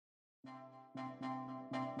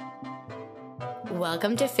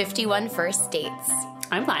Welcome to 51 First Dates.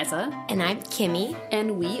 I'm Liza. And I'm Kimmy.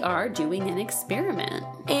 And we are doing an experiment.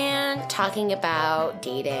 And talking about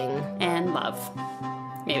dating. And love.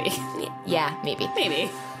 Maybe. Yeah, maybe.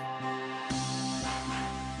 Maybe.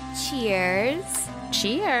 Cheers.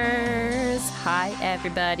 Cheers. Hi,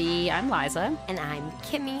 everybody. I'm Liza. And I'm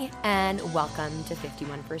Kimmy. And welcome to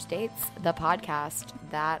 51 First Dates, the podcast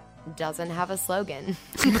that doesn't have a slogan,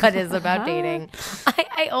 but is about dating.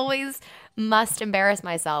 I always must embarrass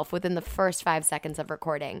myself within the first 5 seconds of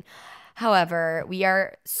recording. However, we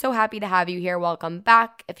are so happy to have you here. Welcome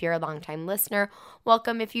back. If you're a longtime listener,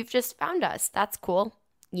 welcome if you've just found us. That's cool.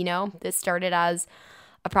 You know, this started as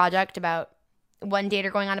a project about one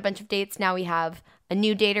dater going on a bunch of dates. Now we have a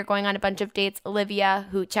new dater going on a bunch of dates, Olivia,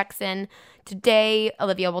 who checks in. Today,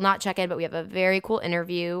 Olivia will not check in, but we have a very cool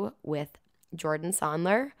interview with Jordan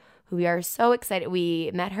Sondler, who we are so excited.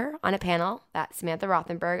 We met her on a panel that Samantha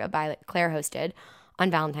Rothenberg of Violet Claire hosted on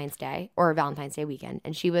Valentine's Day, or Valentine's Day weekend,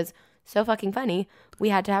 and she was so fucking funny. We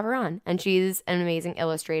had to have her on, and she's an amazing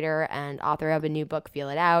illustrator and author of a new book, Feel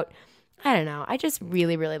It Out. I don't know. I just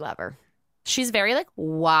really, really love her. She's very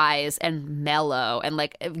wise and mellow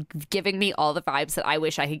and giving me all the vibes that I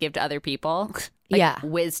wish I could give to other people. Yeah.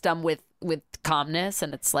 Wisdom with calmness,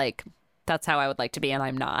 and it's that's how I would like to be, and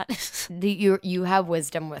I'm not. You have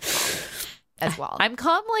wisdom with calm as well. I'm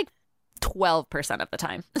calm 12% of the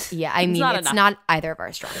time. Yeah, I mean, it's not either of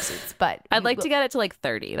our strong suits, but I'd like to get it to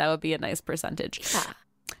 30. That would be a nice percentage.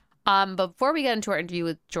 Yeah. Before we get into our interview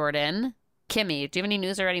with Jordan, Kimmy, do you have any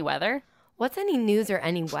news or any weather? What's any news or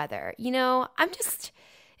any weather? You know, it's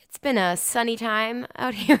been a sunny time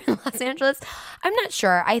out here in Los Angeles. I'm not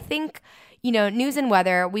sure. I think, news and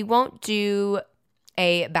weather, we won't do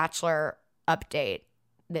a Bachelor update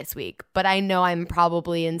this week, but I know I'm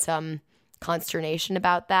probably in some consternation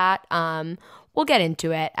about that. We'll get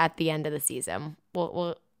into it at the end of the season.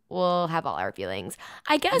 We'll have all our feelings.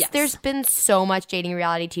 I guess There's been so much dating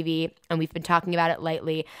reality TV, and we've been talking about it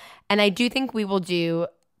lately, and I do think we will do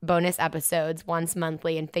bonus episodes once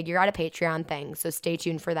monthly and figure out a Patreon thing, so stay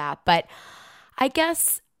tuned for that. But I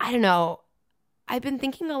guess, I don't know, I've been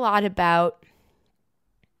thinking a lot about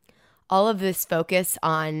all of this focus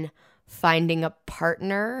on finding a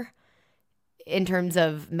partner in terms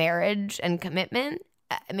of marriage and commitment,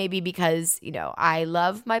 maybe because, I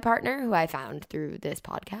love my partner who I found through this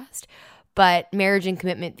podcast, but marriage and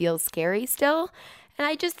commitment feels scary still. And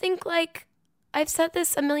I just think I've said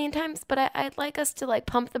this a million times, but I'd like us to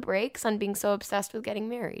pump the brakes on being so obsessed with getting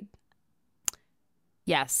married.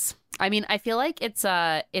 Yes. I mean, I feel like it's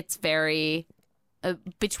very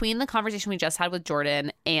between the conversation we just had with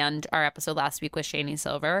Jordan and our episode last week with Shani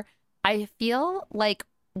Silver, I feel like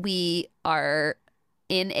we are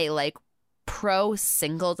in a pro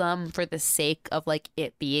singledom for the sake of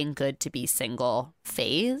it being good to be single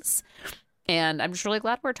phase. And I'm just really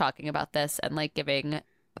glad we're talking about this and giving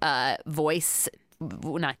voice,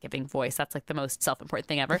 not giving voice, that's the most self-important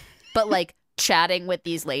thing ever, but chatting with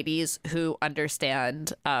these ladies who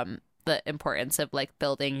understand the importance of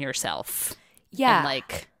building yourself. Yeah.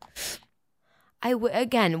 And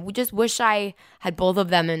again, just wish I had both of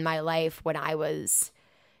them in my life when I was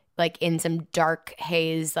in some dark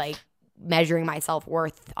haze, measuring my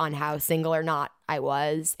self-worth on how single or not I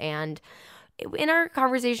was. And in our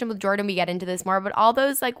conversation with Jordan, we get into this more, but all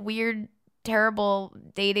those weird, terrible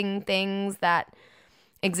dating things that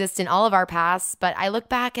exist in all of our pasts. But I look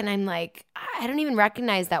back and I'm I don't even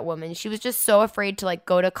recognize that woman. She was just so afraid to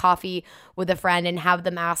go to coffee with a friend and have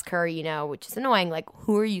them ask her, which is annoying,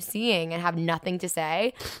 who are you seeing, and have nothing to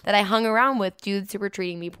say, that I hung around with dudes who were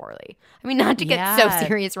treating me poorly. I mean, not to get so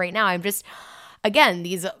serious right now. I'm just, again,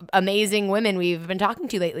 these amazing women we've been talking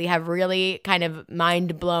to lately have really kind of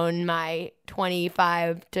mind blown my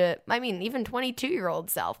 25 to, even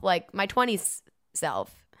 22-year-old self, my 20s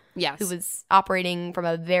self. Yes. Who was operating from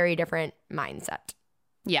a very different mindset.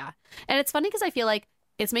 Yeah. And it's funny because I feel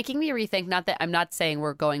it's making me rethink, not that I'm not saying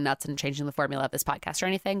we're going nuts and changing the formula of this podcast or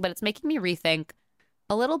anything, but it's making me rethink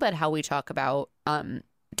a little bit how we talk about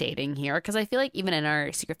dating here. Because I feel even in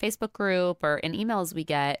our secret Facebook group or in emails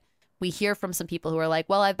we hear from some people who are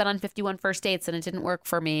well, I've been on 51 first dates and it didn't work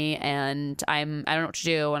for me, and I don't know what to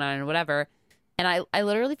do, and I don't know whatever. And I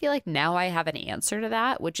literally feel now I have an answer to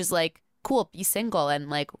that, which is cool, be single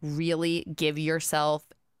and really give yourself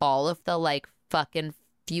all of the fucking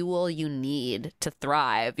fuel you need to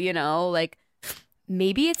thrive,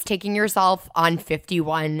 Maybe it's taking yourself on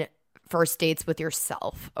 51 first dates with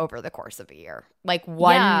yourself over the course of a year.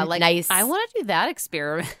 Nice. I want to do that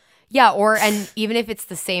experiment. Yeah, and even if it's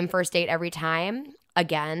the same first date every time,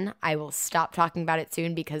 again, I will stop talking about it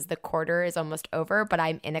soon because the quarter is almost over, but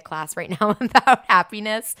I'm in a class right now about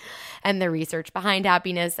happiness and the research behind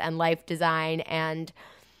happiness and life design and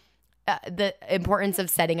the importance of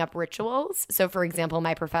setting up rituals. So, for example,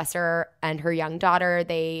 my professor and her young daughter,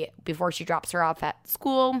 before she drops her off at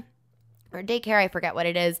school or daycare, I forget what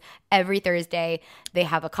it is, every Thursday they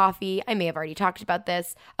have a coffee. I may have already talked about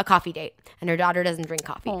this, a coffee date. And her daughter doesn't drink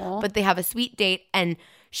coffee, but they have a sweet date, and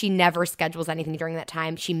she never schedules anything during that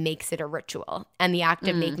time. She makes it a ritual, and the act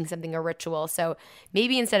of making something a ritual. So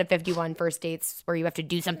maybe instead of 51 first dates where you have to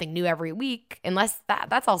do something new every week, unless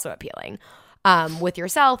that's also appealing with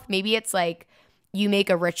yourself, maybe it's like you make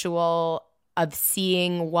a ritual of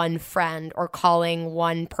seeing one friend or calling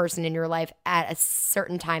one person in your life at a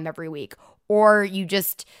certain time every week, or you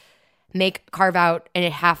just carve out a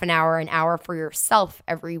half an hour for yourself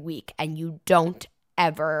every week, and you don't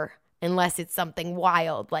ever, unless it's something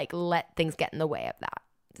wild, like let things get in the way of that.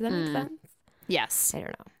 Does that make sense? Yes. I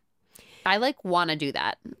don't know. I want to do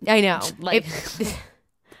that. I know. Like it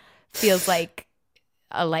feels like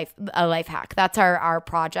a life hack. That's our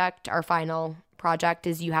project. Our final project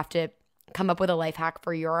is you have to come up with a life hack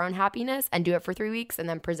for your own happiness and do it for 3 weeks and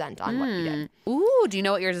then present on what you did. Ooh, do you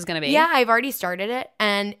know what yours is going to be? Yeah, I've already started it.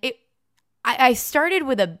 And I started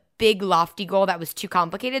with a big lofty goal that was too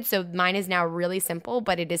complicated. So mine is now really simple,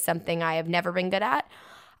 but it is something I have never been good at.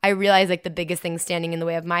 I realize like the biggest thing standing in the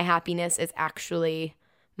way of my happiness is actually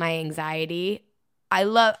my anxiety.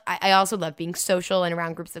 I also love being social and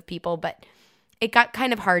around groups of people, but it got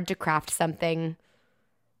kind of hard to craft something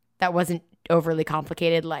that wasn't overly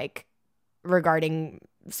complicated, like regarding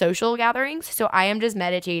social gatherings. So I am just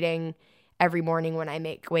meditating every morning when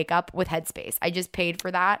I wake up with Headspace. I just paid for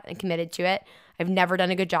that and committed to it. I've never done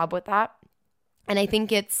a good job with that. And I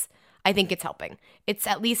think it's helping. It's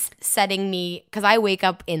at least setting me, because I wake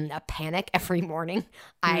up in a panic every morning.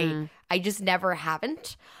 I just never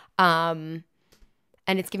haven't. And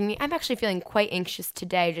it's giving me, I'm actually feeling quite anxious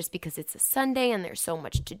today just because it's a Sunday and there's so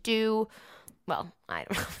much to do. Well, I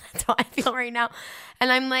don't know. That's how I feel right now.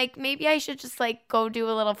 And I'm like, maybe I should just like go do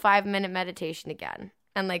a little 5-minute meditation again.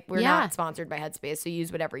 And like, we're not sponsored by Headspace, so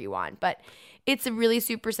use whatever you want. But it's a really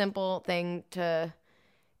super simple thing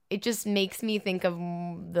it just makes me think of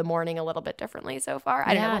the morning a little bit differently so far.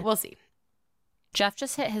 I don't know. We'll see. Jeff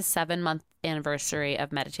just hit his 7-month anniversary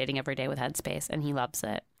of meditating every day with Headspace, and he loves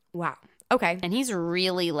it. Wow. Okay. And he's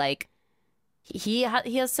really like, he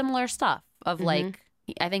has similar stuff of like,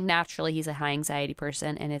 I think naturally he's a high anxiety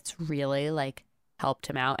person, and it's really like helped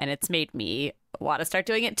him out, and it's made me want to start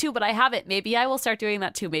doing it too, but I haven't. Maybe I will start doing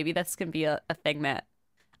that too. Maybe that's going to be a thing that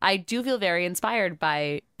I do feel very inspired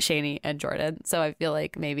by Shani and Jordan. So I feel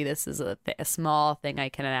like maybe this is a small thing I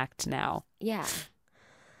can enact now. Yeah.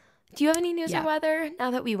 Do you have any news or weather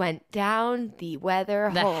now that we went down the weather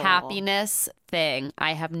hole? The happiness thing.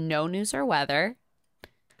 I have no news or weather.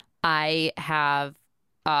 I have,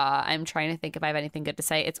 I'm trying to think if I have anything good to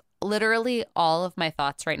say. It's literally all of my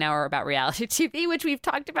thoughts right now are about reality TV, which we've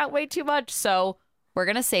talked about way too much. So we're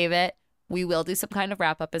going to save it. We will do some kind of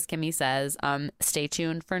wrap up, as Kimmy says. Stay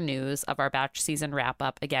tuned for news of our batch season wrap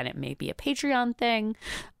up. Again, it may be a Patreon thing.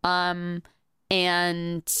 And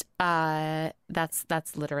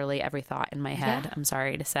that's literally every thought in my head. Yeah. I'm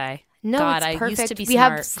sorry to say. No, God, it's perfect. I used to be we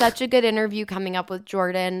smart. Have such a good interview coming up with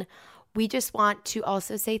Jordan. We just want to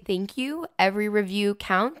also say thank you. Every review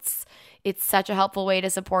counts. It's such a helpful way to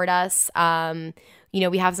support us.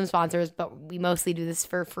 We have some sponsors, but we mostly do this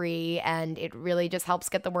for free, and it really just helps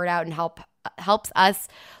get the word out and helps us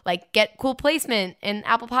like get cool placement in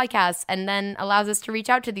Apple Podcasts, and then allows us to reach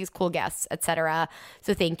out to these cool guests, etc.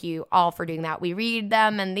 So thank you all for doing that. We read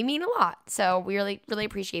them and they mean a lot. So we really, really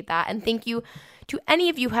appreciate that. And thank you to any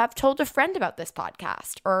of you who have told a friend about this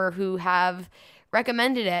podcast or who have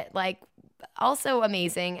recommended it. Like, also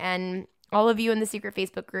amazing. And all of you in the secret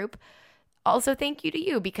Facebook group, also thank you to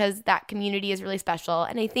you, because that community is really special.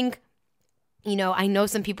 And I think, I know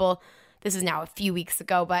some people, this is now a few weeks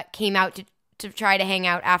ago, but came out to try to hang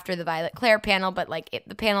out after the Violet Claire panel, but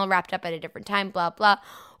the panel wrapped up at a different time, blah, blah.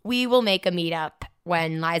 We will make a meetup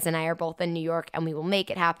when Liza and I are both in New York, and we will make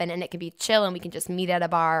it happen, and it can be chill and we can just meet at a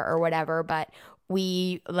bar or whatever. But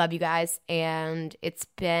we love you guys, and it's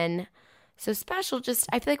been so special.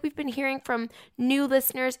 I feel like we've been hearing from new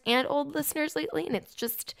listeners and old listeners lately, and it's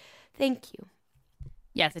just, thank you.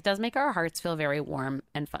 Yes, it does make our hearts feel very warm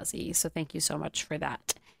and fuzzy. So thank you so much for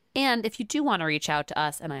that. And if you do want to reach out to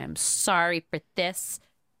us, and I am sorry for this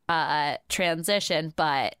transition,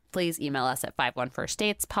 but please email us at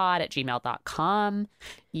 51firstdatespod@gmail.com.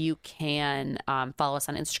 You can follow us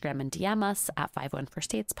on Instagram and DM us at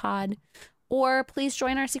 51firstdatespod. or please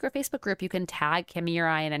join our secret Facebook group. You can tag Kimmy or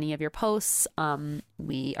I in any of your posts.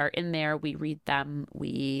 We are in there. We read them.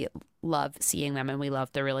 We love seeing them, and we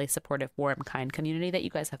love the really supportive, warm, kind community that you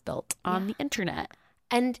guys have built on the internet.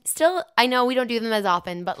 And still, I know we don't do them as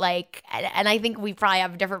often, but like, and I think we probably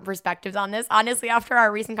have different perspectives on this, honestly, after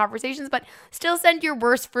our recent conversations, but still send your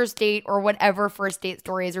worst first date or whatever first date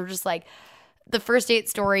stories, or just like the first date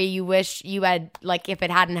story you wish you had, like if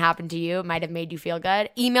it hadn't happened to you, it might have made you feel good.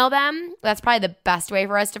 Email them. That's probably the best way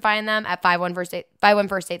for us to find them at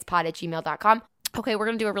 51firstdatespod@gmail.com. Okay, we're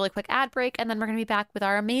going to do a really quick ad break, and then we're going to be back with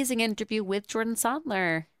our amazing interview with Jordan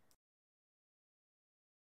Sondler.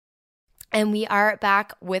 And we are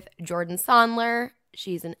back with Jordan Sondler.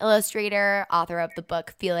 She's an illustrator, author of the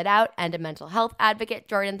book Feel It Out, and a mental health advocate.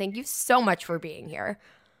 Jordan, thank you so much for being here.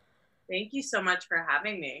 Thank you so much for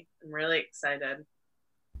having me. I'm really excited.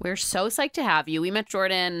 We're so psyched to have you. We met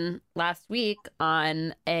Jordan last week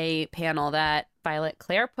on a panel that Violet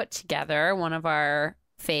Claire put together, one of our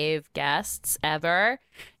fave guests ever.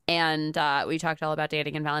 And we talked all about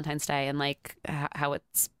dating and Valentine's Day and like how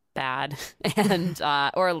it's bad and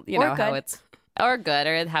or you know how it's or good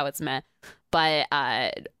or how it's meant. But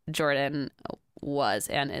Jordan was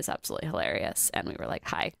and is absolutely hilarious, and we were like,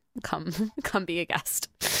 hi, come be a guest.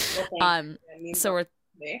 Well, so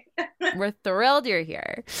we're thrilled you're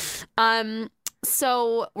here.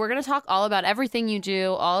 So we're gonna talk all about everything you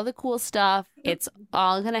do, all the cool stuff. It's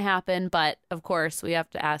all gonna happen, but of course we have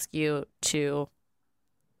to ask you to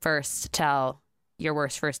first tell your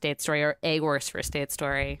worst first date story, or a worst first date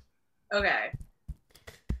story. Okay.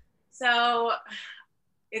 So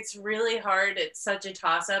it's really hard. It's such a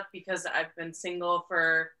toss-up because I've been single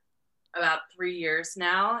for about 3 years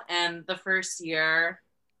now. And the first year,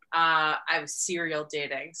 I was serial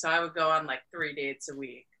dating. So I would go on like 3 dates a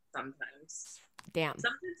week sometimes. Damn.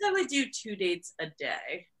 Sometimes I would do 2 dates a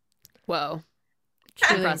day. Whoa.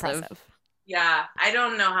 Truly impressive. Yeah. I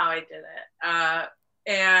don't know how I did it.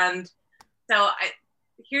 And so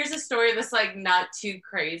here's a story that's like not too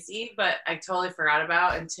crazy, but I totally forgot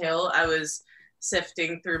about until I was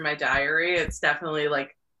sifting through my diary. It's definitely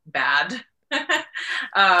like bad.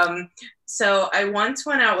 So I once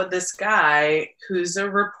went out with this guy who's a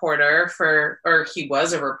reporter he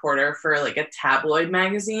was a reporter for like a tabloid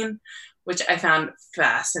magazine, which I found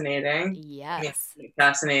fascinating. Yes. I mean,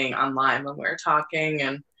 fascinating online when we were talking,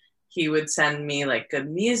 and he would send me like good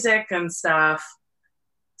music and stuff.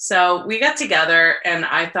 So we got together, and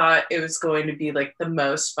I thought it was going to be like the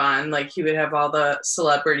most fun. Like he would have all the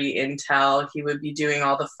celebrity intel. He would be doing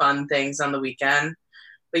all the fun things on the weekend.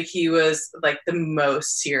 But he was like the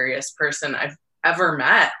most serious person I've ever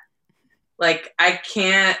met. Like I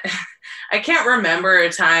can't remember a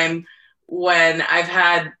time when I've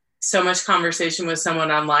had so much conversation with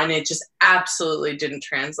someone online. It just absolutely didn't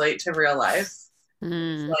translate to real life.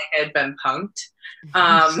 Like I'd been punked.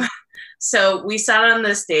 So we sat on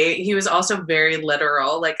this date. He was also very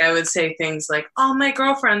literal. Like I would say things like, "Oh, my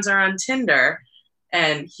girlfriends are on Tinder."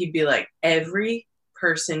 And he'd be like, "Every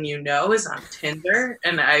person you know is on Tinder?"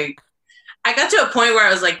 And I got to a point where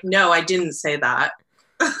I was like, "No, I didn't say that."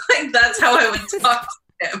 Like that's how I would talk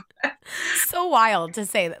to him. So wild to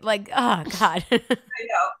say that. Like, oh God. I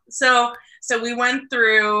know. So we went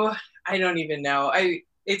through, I don't even know.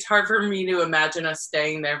 It's hard for me to imagine us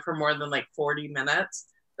staying there for more than like 40 minutes.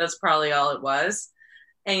 That's probably all it was.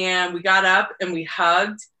 And we got up and we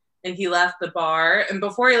hugged, and he left the bar. And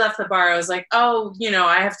before he left the bar, I was like, "Oh,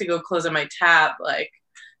 I have to go close on my tab. Like,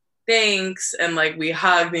 thanks." And like we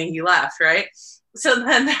hugged and he left, right? So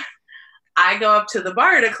then I go up to the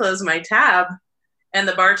bar to close my tab, and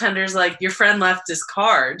the bartender's like, "Your friend left his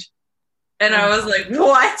card." And I was like,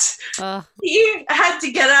 "What?" He had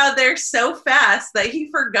to get out of there so fast that he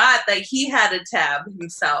forgot that he had a tab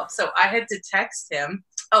himself. So I had to text him.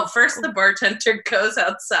 Oh, first the bartender goes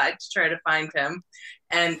outside to try to find him,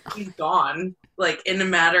 and he's gone, like in a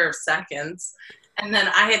matter of seconds. And then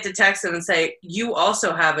I had to text him and say, "You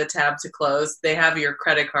also have a tab to close. They have your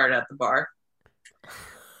credit card at the bar."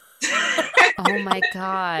 Oh my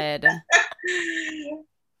God.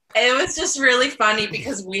 It was just really funny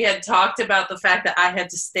because we had talked about the fact that I had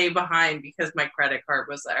to stay behind because my credit card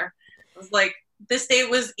was there. It was like, this date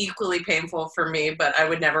was equally painful for me, but I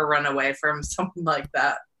would never run away from someone like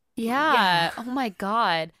that. Yeah. Oh my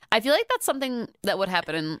God. I feel like that's something that would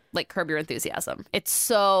happen in like Curb Your Enthusiasm. It's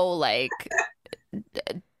so like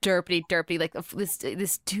derpy, like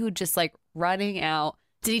this dude just like running out.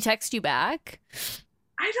 Did he text you back?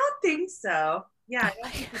 I don't think so. Yeah, I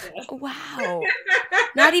don't think he did. Wow.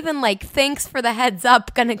 Not even like, "Thanks for the heads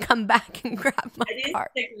up, gonna come back and grab my I didn't card."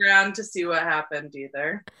 stick around to see what happened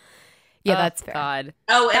either. Yeah, Oh, that's fair. God.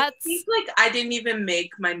 Oh, and I That's- think like I didn't even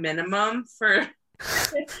make my minimum for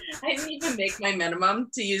I didn't even make my minimum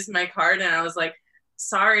to use my card, and I was like,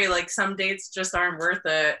 sorry, like some dates just aren't worth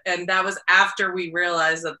it. And that was after we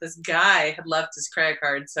realized that this guy had left his credit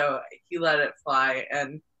card, so he let it fly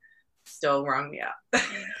and still rung me up.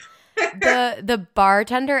 The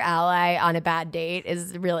bartender ally on a bad date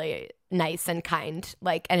is really nice and kind,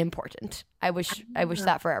 like, and important. I wish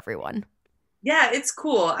that for everyone. Yeah, it's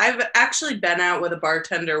cool. I've actually been out with a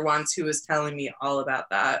bartender once who was telling me all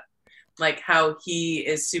about that. Like how he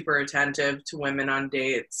is super attentive to women on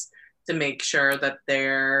dates to make sure that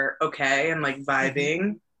they're okay and like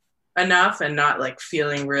vibing enough and not like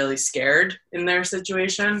feeling really scared in their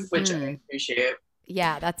situation, which I appreciate.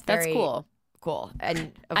 Yeah, that's very cool. cool.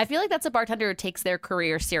 And I feel like that's a bartender who takes their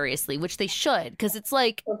career seriously, which they should, because it's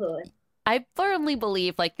like, Totally. I firmly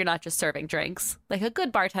believe like you're not just serving drinks. Like a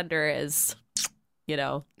good bartender is, you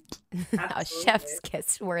know, a chef's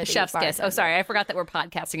kiss worthy. chef's kiss. Oh, bartender. sorry, I forgot that we're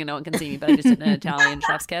podcasting and no one can see me, but I just did an Italian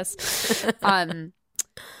chef's kiss.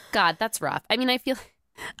 God, that's rough. I mean, I feel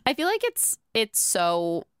like it's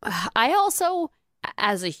so. I also,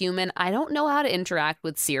 as a human, I don't know how to interact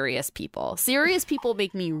with serious people. Serious people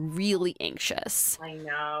make me really anxious. I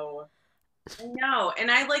know.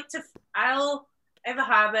 And I like to, I have a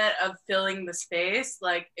habit of filling the space.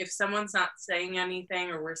 Like if someone's not saying anything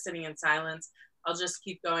or we're sitting in silence, I'll just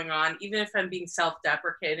keep going on, even if I'm being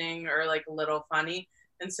self-deprecating or like a little funny.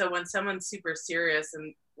 And so when someone's super serious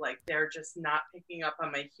and like they're just not picking up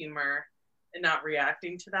on my humor and not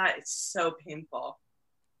reacting to that, it's so painful.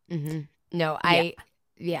 Mm-hmm. No, I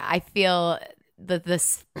feel that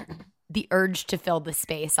the urge to fill the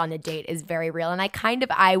space on a date is very real, and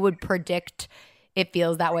I would predict it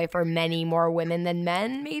feels that way for many more women than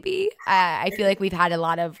men. Maybe I feel like we've had a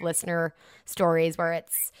lot of listener stories where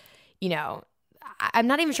it's, you know, I'm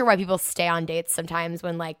not even sure why people stay on dates sometimes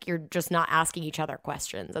when like you're just not asking each other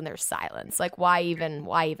questions and there's silence. Like why even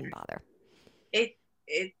bother? It's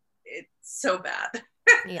so bad.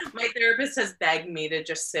 Yeah. My therapist has begged me to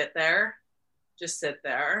just sit there.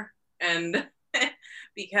 And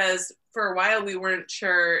because for a while we weren't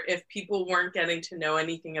sure if people weren't getting to know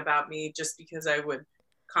anything about me just because I would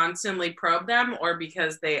constantly probe them or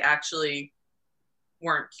because they actually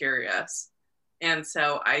weren't curious. And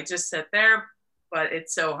so I just sit there, but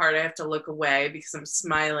it's so hard. I have to look away because I'm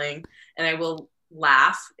smiling, and I will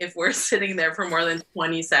laugh if we're sitting there for more than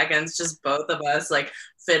 20 seconds, just both of us like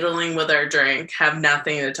fiddling with our drink, have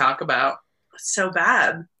nothing to talk about. It's so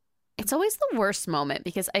bad. It's always the worst moment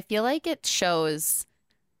because I feel like it shows,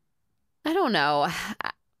 I don't know.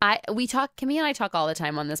 Camille and I talk all the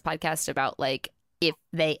time on this podcast about like if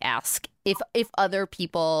other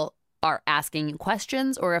people are asking you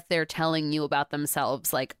questions or if they're telling you about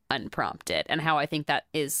themselves like unprompted, and how I think that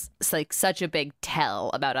is like such a big tell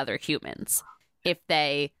about other humans. If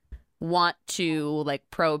they want to like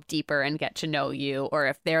probe deeper and get to know you, or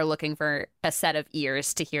if they're looking for a set of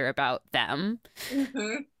ears to hear about them,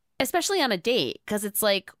 especially on a date, because it's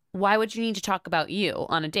like, why would you need to talk about you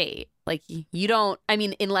on a date? Like you don't, I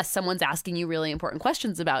mean, unless someone's asking you really important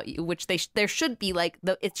questions about you, which there should be like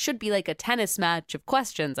it should be like a tennis match of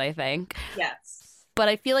questions, I think. Yes. But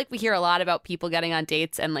I feel like we hear a lot about people getting on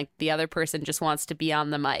dates and like the other person just wants to be on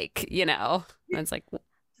the mic, you know? And it's like,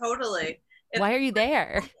 Totally. why are you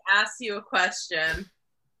there? Ask you a question,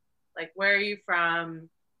 like, where are you from?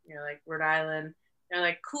 You're like, Rhode Island. They're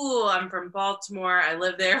like, cool, I'm from Baltimore. I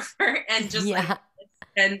live there and just like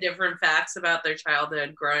 10 different facts about their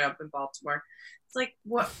childhood growing up in Baltimore. It's like,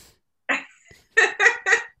 what?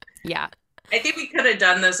 Yeah. I think we could have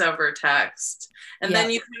done this over text. And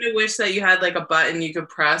then you kind of wish that you had like a button you could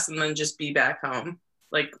press and then just be back home.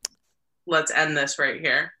 Like, let's end this right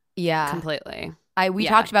here. Yeah. Completely. We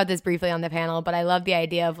talked about this briefly on the panel, but I love the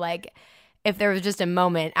idea of like, if there was just a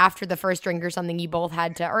moment after the first drink or something, you both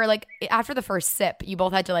had to, or like after the first sip, you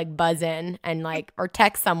both had to like buzz in and like, or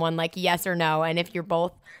text someone like yes or no. And if you're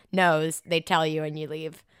both no's, they tell you and you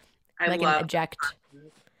leave. I like love an eject.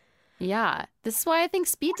 Yeah. This is why I think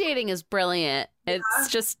speed dating is brilliant. It's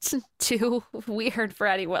just too weird for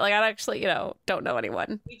anyone. Like I actually, don't know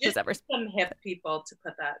anyone who's ever. Some hip people to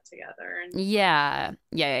put that together. Yeah.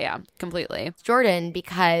 Completely. Jordan,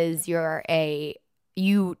 because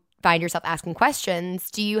you find yourself asking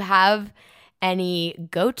questions, do you have any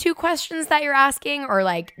go-to questions that you're asking, or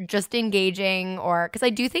like just engaging, or because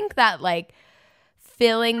I do think that like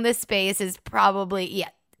filling the space is probably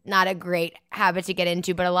not a great habit to get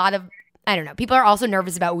into, but a lot of, I don't know, people are also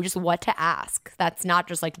nervous about just what to ask. That's not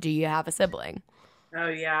just like, do you have a sibling? Oh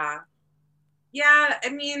yeah. I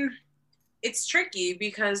mean, it's tricky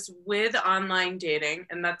because with online dating,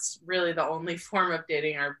 and that's really the only form of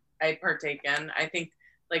dating I partake in, I think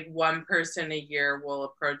like one person a year will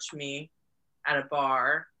approach me at a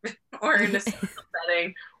bar or in a social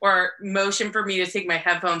setting, or motion for me to take my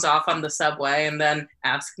headphones off on the subway and then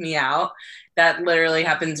ask me out. That literally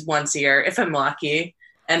happens once a year if I'm lucky,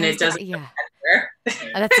 and it doesn't. Yeah.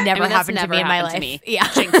 That's never happened to me in my life. Yeah.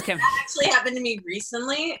 It actually happened to me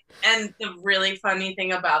recently, and the really funny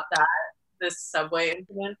thing about this subway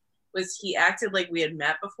incident was he acted like we had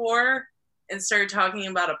met before and started talking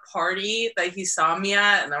about a party that he saw me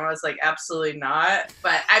at, and I was like, absolutely not.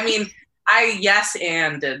 But I mean, I yes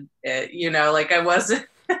anded it, you know, like I wasn't.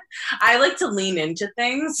 I like to lean into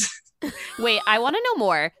things. Wait, I want to know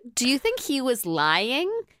more. Do you think he was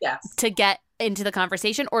lying? Yes. To get into the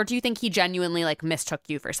conversation, or do you think he genuinely like mistook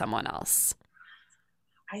you for someone else?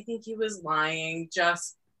 I think he was lying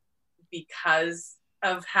just because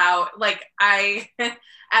of how, like, I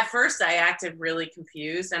at first I acted really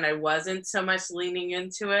confused and I wasn't so much leaning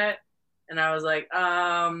into it, and I was like,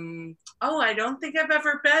 oh, I don't think I've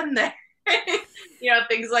ever been there. You know,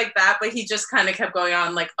 things like that. But he just kind of kept going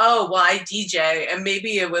on like, oh, well, I DJ, and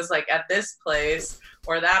maybe it was like at this place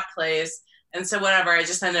or that place. And so whatever, I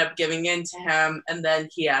just ended up giving in to him. And then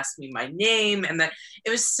he asked me my name. And then it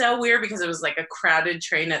was so weird because it was like a crowded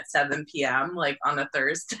train at 7 p.m., like on a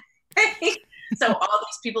Thursday. So all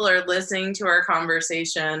these people are listening to our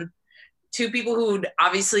conversation. Two people who'd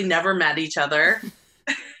obviously never met each other.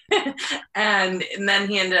 and then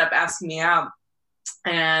he ended up asking me out.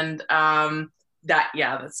 And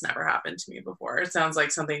that's never happened to me before. It sounds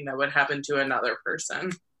like something that would happen to another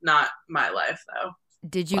person. Not my life, though.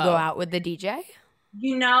 Did you go out with the DJ?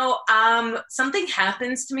 You know, something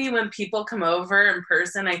happens to me when people come over in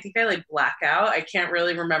person. I think I like black out. I can't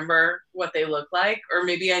really remember what they look like, or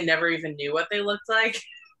maybe I never even knew what they looked like.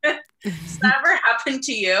 Does that ever happen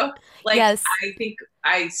to you? Like, yes. I think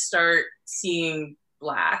I start seeing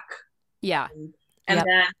black. Yeah. And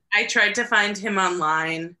then I tried to find him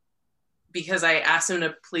online because I asked him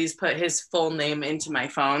to please put his full name into my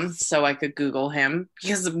phone so I could Google him,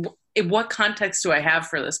 because in what context do I have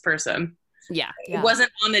for this person? Yeah. It wasn't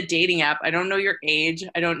on a dating app. I don't know your age.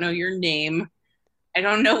 I don't know your name. I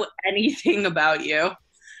don't know anything about you.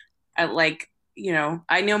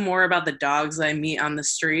 I know more about the dogs I meet on the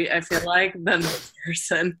street, I feel like, than this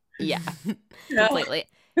person. Yeah, completely.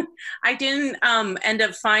 I didn't end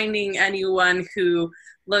up finding anyone who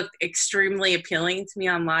looked extremely appealing to me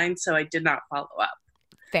online, so I did not follow up.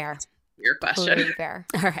 Fair. Your question. Totally fair.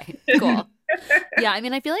 All right, cool. Yeah, I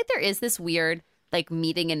mean, I feel like there is this weird, like,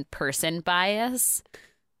 meeting in person bias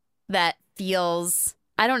that feels,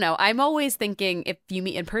 I don't know. I'm always thinking if you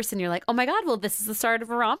meet in person, you're like, oh my God, well, this is the start of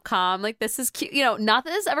a rom-com. Like, this is cute. You know, not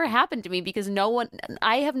that this ever happened to me because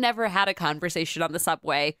I have never had a conversation on the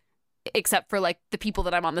subway except for like the people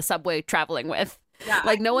that I'm on the subway traveling with. Yeah,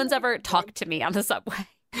 like no one's ever talked to me on the subway.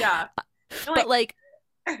 Yeah. But like,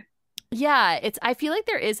 yeah, I feel like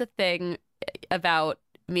there is a thing about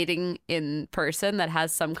meeting in person that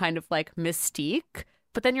has some kind of like mystique.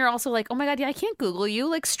 But then you're also like, oh my God, yeah, I can't Google you.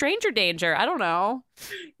 Like stranger danger. I don't know.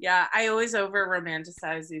 Yeah, I always over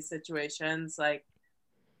romanticize these situations. Like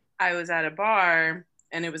I was at a bar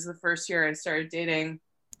and it was the first year I started dating.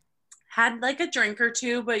 Had like a drink or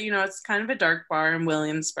two, but you know, it's kind of a dark bar in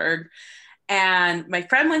Williamsburg. And my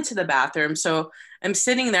friend went to the bathroom. So I'm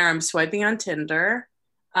sitting there, I'm swiping on Tinder,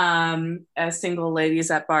 as single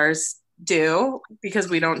ladies at bars do, because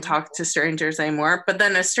we don't talk to strangers anymore. But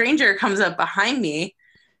then a stranger comes up behind me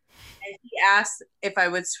and he asks if I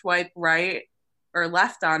would swipe right or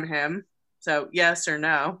left on him. So yes or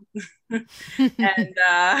no.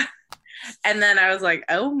 And then I was like,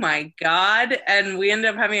 oh my God. And we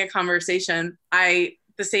ended up having a conversation. The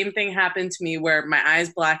same thing happened to me where my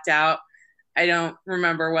eyes blacked out. I don't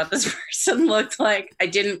remember what this person looked like. I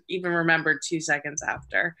didn't even remember 2 seconds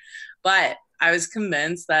after. But I was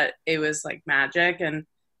convinced that it was like magic. And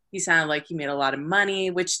he sounded like he made a lot of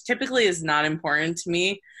money, which typically is not important to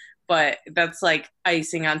me. But that's like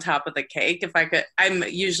icing on top of the cake. If I could, I'm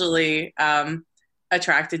usually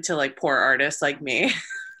attracted to like poor artists like me.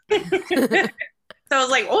 So I was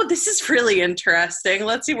like, oh, this is really interesting.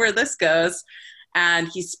 Let's see where this goes. And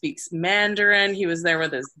he speaks Mandarin. He was there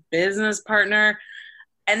with his business partner.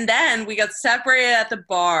 And then we got separated at the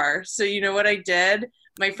bar. So you know what I did?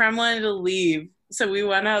 My friend wanted to leave. So we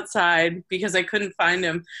went outside because I couldn't find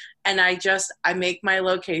him. And I make my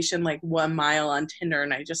location like 1 mile on Tinder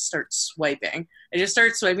and I just start swiping. I just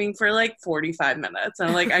start swiping for like 45 minutes. And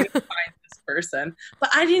I'm like, I can find this person. But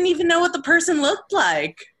I didn't even know what the person looked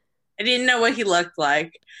like. I didn't know what he looked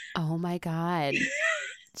like. Oh my God.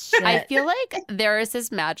 Shit. I feel like there is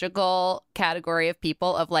this magical category of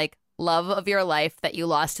people of like love of your life that you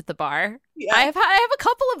lost at the bar. Yeah. I have a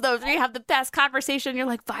couple of those where you have the best conversation, you're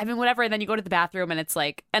like vibing, whatever, and then you go to the bathroom and it's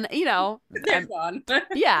like, and you know, They're gone.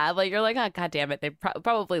 yeah, like you're like, oh god damn it, they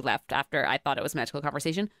probably left after I thought it was a magical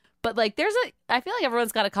conversation. But like, I feel like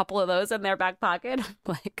everyone's got a couple of those in their back pocket.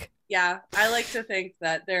 Like, Yeah, I like to think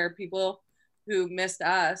that there are people who missed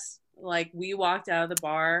us. Like we walked out of the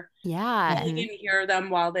bar, yeah, we didn't hear them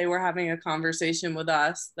while they were having a conversation with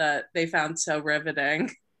us that they found so riveting.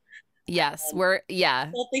 yes, Well,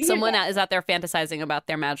 thinking someone about- is out there fantasizing about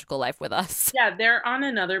their magical life with us. Yeah, they're on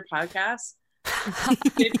another podcast.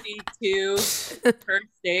 52 first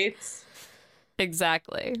dates.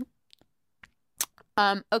 Exactly.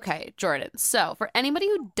 Okay, Jordan. So for anybody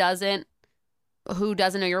who doesn't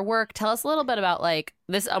know your work, tell us a little bit about like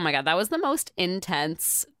this. Oh my God, that was the most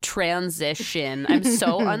intense transition. I'm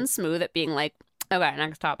so unsmooth at being like, okay,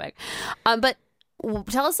 next topic. But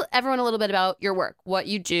tell us everyone a little bit about your work, what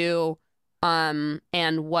you do, and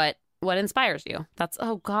what inspires you. That's,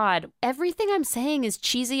 oh God, everything I'm saying is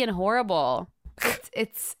cheesy and horrible.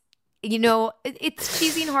 It's you know, it's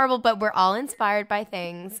cheesy and horrible, but we're all inspired by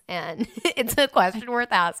things, and it's a question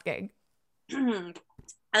worth asking.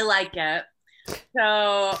 I like it.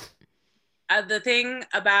 So the thing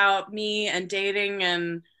about me and dating,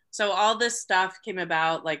 and so all this stuff came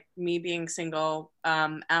about, like me being single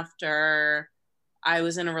after I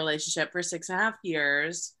was in a relationship for 6.5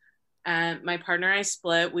 years, and my partner and I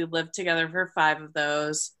split. We lived together for 5 of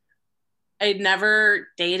those. I'd never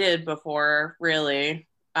dated before, really.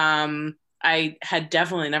 I had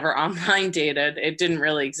definitely never online dated. It didn't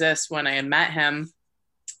really exist when I had met him.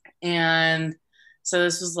 And so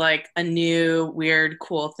this was like a new, weird,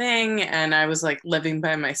 cool thing. And I was like living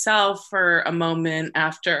by myself for a moment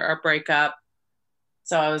after our breakup.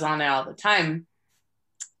 So I was on it all the time.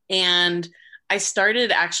 And I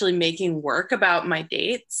started actually making work about my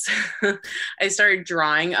dates. I started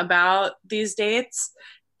drawing about these dates.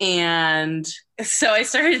 And so I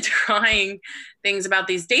started drawing things about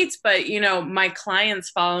these dates, but you know, my clients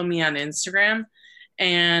follow me on Instagram,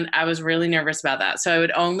 and I was really nervous about that. So I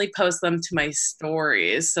would only post them to my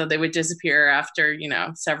stories, so they would disappear after, you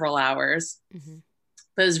know, several hours. Mm-hmm.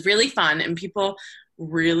 But it was really fun, and people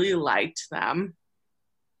really liked them.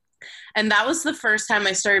 And that was the first time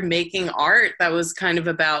I started making art that was kind of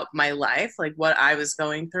about my life, like what I was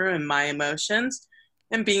going through and my emotions,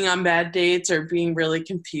 and being on bad dates or being really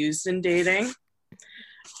confused in dating.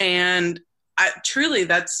 And I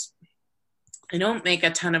don't make a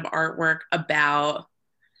ton of artwork about,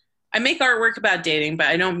 I make artwork about dating, but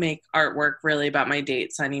I don't make artwork really about my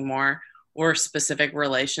dates anymore or specific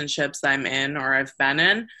relationships that I'm in or I've been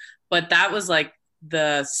in. But that was like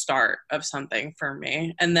the start of something for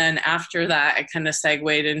me. And then after that, I kind of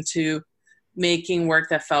segued into making work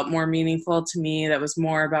that felt more meaningful to me, that was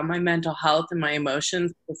more about my mental health and my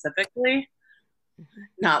emotions specifically,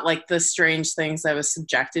 not like the strange things I was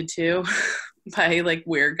subjected to by like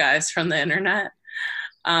weird guys from the internet.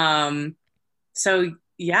 So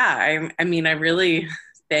yeah, I mean, I really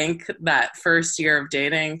thank that first year of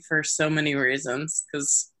dating for so many reasons,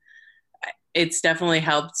 because it's definitely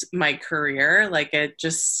helped my career. Like it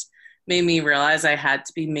just made me realize I had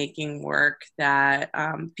to be making work that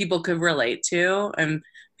people could relate to and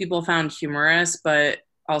people found humorous, but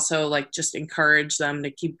also like just encourage them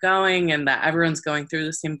to keep going, and that everyone's going through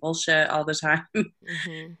the same bullshit all the time.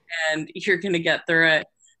 Mm-hmm. And you're going to get through it.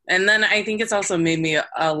 And then I think it's also made me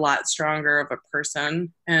a lot stronger of a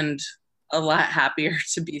person and a lot happier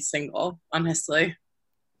to be single, honestly.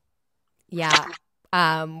 Yeah.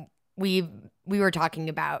 We were talking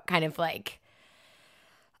about kind of like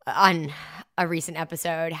on a recent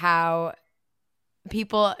episode how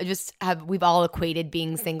people just we've all equated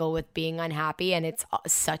being single with being unhappy, and it's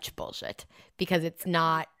such bullshit because it's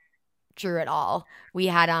not true at all. We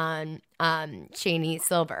had on Shani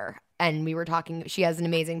Silver, and we were talking, she has an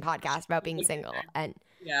amazing podcast about being single, and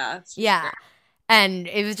yeah. Sure. And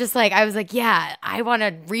it was just like, I was like, yeah, I want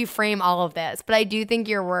to reframe all of this. But I do think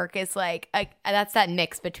your work is like, that's that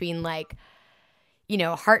mix between like, you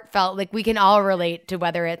know, heartfelt, like we can all relate to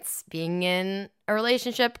whether it's being in a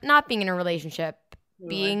relationship, not being in a relationship,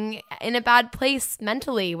 being in a bad place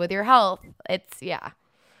mentally with your health. It's, yeah.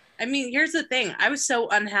 I mean, here's the thing. I was so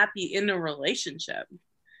unhappy in a relationship.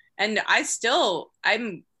 And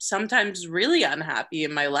I'm sometimes really unhappy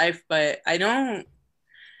in my life, but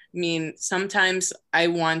sometimes I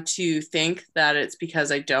want to think that it's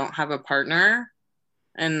because I don't have a partner.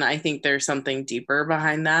 And I think there's something deeper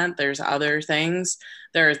behind that. There's other things.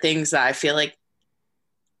 There are things that I feel like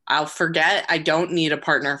I'll forget I don't need a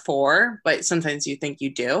partner for, but sometimes you think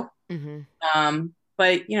you do. Mm-hmm.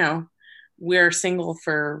 But we're single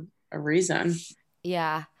for a reason.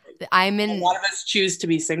 Yeah. I'm A in. lot of us choose to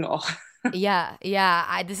be single. Yeah,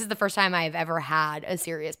 yeah. This is the first time I've ever had a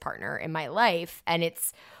serious partner in my life. And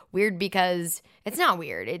it's weird because it's not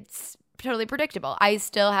weird. It's totally predictable. I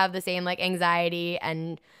still have the same like anxiety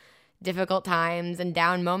and difficult times and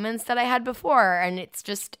down moments that I had before. And it's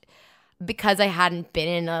just because I hadn't been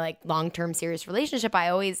in a like long-term serious relationship,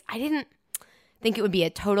 I didn't think it would be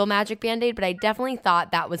a total magic band-aid, but I definitely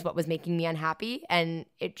thought that was what was making me unhappy. And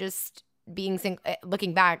it just being single,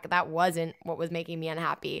 looking back, that wasn't what was making me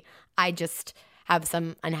unhappy. I just have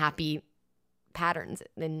some unhappy patterns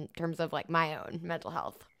in terms of like my own mental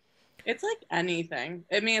health. It's like anything.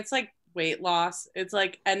 I mean, it's like weight loss. It's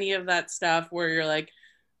like any of that stuff where you're like,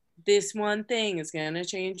 this one thing is going to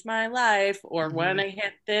change my life, or when I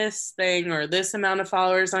hit this thing or this amount of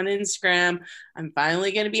followers on Instagram, I'm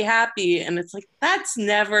finally going to be happy. And it's like, that's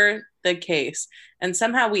never the case. And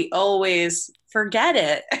somehow we always forget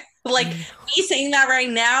it. Like me saying that right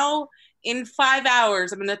now, in 5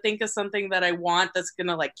 hours, I'm going to think of something that I want that's going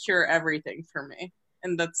to like cure everything for me.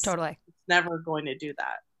 And that's Totally. never going to do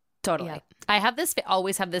that. Totally. Yeah. I have this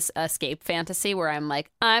always have this escape fantasy where I'm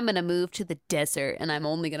like, I'm going to move to the desert and I'm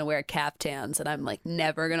only going to wear caftans and I'm like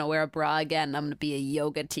never going to wear a bra again. I'm going to be a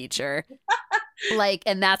yoga teacher. Like,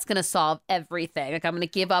 and that's going to solve everything. Like, I'm going to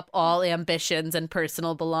give up all ambitions and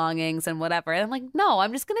personal belongings and whatever. And I'm like, no,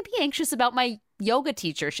 I'm just going to be anxious about my yoga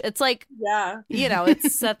teacher. It's like, Yeah.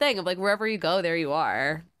 it's a thing of like, wherever you go, there you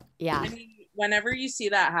are. Yeah. I mean, whenever you see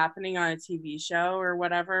that happening on a TV show or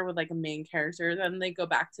whatever with like a main character, then they go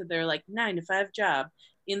back to their like 9 to 5 job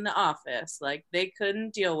in the office. Like they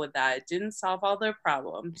couldn't deal with that. It didn't solve all their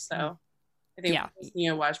problems. So I think we just need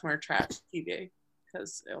to watch more trash TV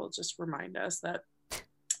because it will just remind us that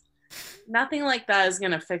nothing like that is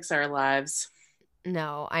going to fix our lives.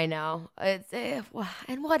 No, I know.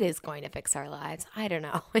 And what is going to fix our lives? I don't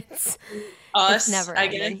know. It's Us, never I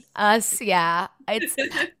ending. guess. Us, yeah. It's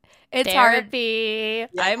Therapy.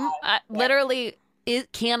 hard. I'm literally.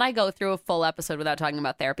 Can I go through a full episode without talking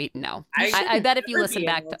about therapy? No. I bet if you never listen be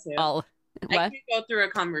back able to to. all. I What? can't go through a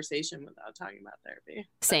conversation without talking about therapy.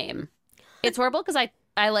 Same. It's horrible because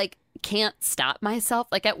I like can't stop myself.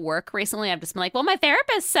 Like at work recently, I've just been like, well, my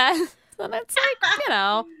therapist says. And it's like,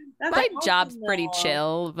 That's my awesome, job's pretty though.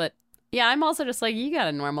 chill, but yeah, I'm also just like, you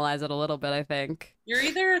gotta normalize it a little bit, I think. You're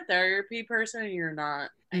either a therapy person or you're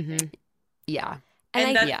not. I Mhm. think. Yeah.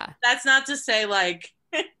 And I- that's not to say like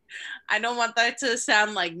I don't want that to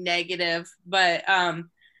sound like negative, but and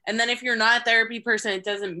then if you're not a therapy person, it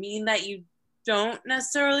doesn't mean that you don't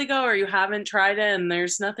necessarily go or you haven't tried it and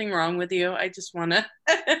there's nothing wrong with you. I just want to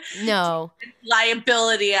No.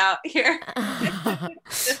 liability out here.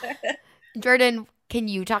 Jordan, can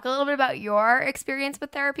you talk a little bit about your experience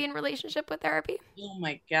with therapy and relationship with therapy? Oh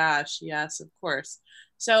my gosh, yes, of course.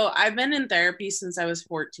 So I've been in therapy since I was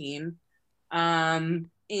 14.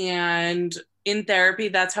 And in therapy,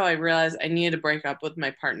 that's how I realized I needed to break up with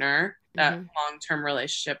my partner, that long-term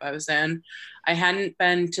relationship I was in. I hadn't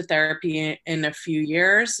been to therapy in a few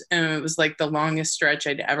years, and it was like the longest stretch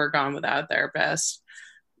I'd ever gone without a therapist.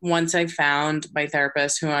 Once I found my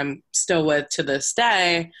therapist, who I'm still with to this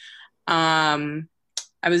day, I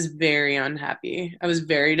was very unhappy. I was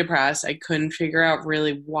very depressed. I couldn't figure out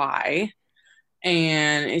really why.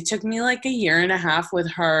 And it took me like a year and a half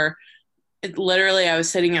with her. Literally, I was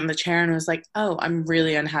sitting in the chair and I was like, oh, I'm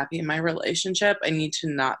really unhappy in my relationship. I need to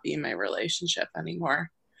not be in my relationship anymore.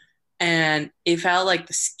 And it felt like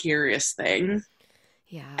the scariest thing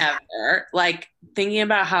Yeah. ever. Like thinking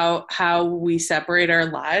about how we separate our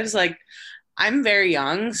lives. Like I'm very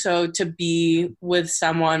young, so to be with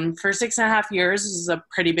someone for 6.5 years is a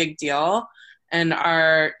pretty big deal. And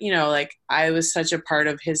like I was such a part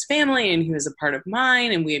of his family and he was a part of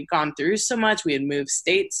mine, and we had gone through so much. We had moved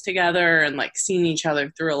states together and like seen each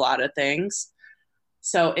other through a lot of things.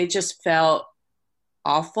 So it just felt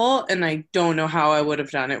awful, and I don't know how I would have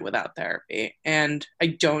done it without therapy. And I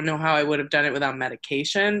don't know how I would have done it without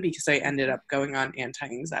medication because I ended up going on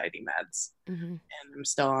anti-anxiety meds. Mm-hmm. And I'm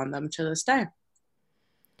still on them to this day.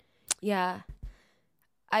 Yeah.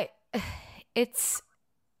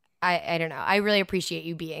 I don't know. I really appreciate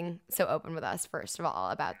you being so open with us, first of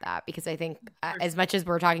all, about that, because I think as much as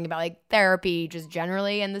we're talking about like therapy just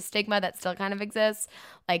generally and the stigma that still kind of exists,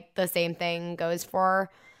 like the same thing goes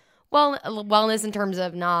for wellness in terms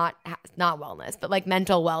of not wellness, but like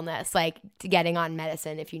mental wellness, like getting on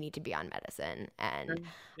medicine if you need to be on medicine. And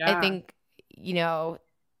Yeah. I think,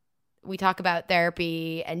 we talk about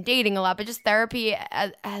therapy and dating a lot, but just therapy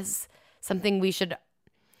as something we should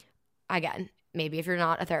again, maybe if you're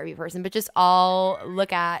not a therapy person, but just all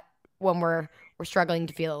look at when we're struggling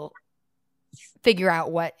to figure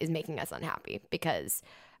out what is making us unhappy, because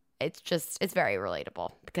it's very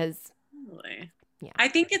relatable because Totally. Yeah. I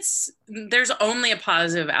think there's only a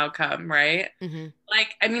positive outcome, right? mm-hmm.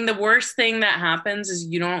 Like, I mean, the worst thing that happens is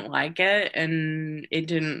you don't like it and it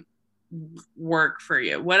didn't work for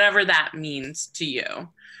you, whatever that means to you.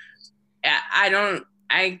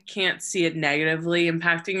 I can't see it negatively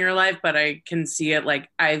impacting your life, but I can see it like,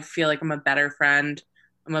 I feel like I'm a better friend.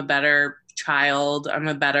 I'm a better child. I'm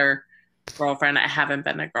a better girlfriend. I haven't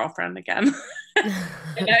been a girlfriend again.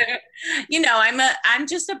 I'm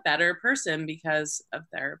just a better person because of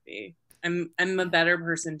therapy. I'm a better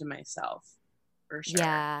person to myself, for sure.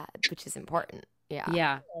 Yeah, which is important.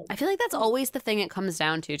 Yeah. I feel like that's always the thing it comes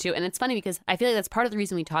down to, too. And it's funny because I feel like that's part of the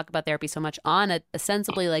reason we talk about therapy so much on a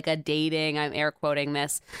ostensibly like a dating, I'm air quoting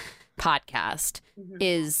this, podcast,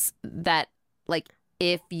 is that like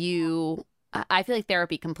if you... I feel like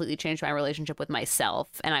therapy completely changed my relationship with myself.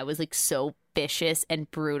 And I was like so vicious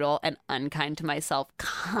and brutal and unkind to myself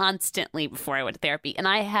constantly before I went to therapy. And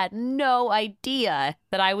I had no idea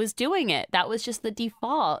that I was doing it. That was just the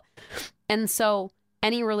default. And so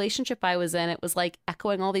any relationship I was in, it was like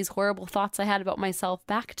echoing all these horrible thoughts I had about myself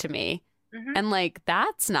back to me. And like,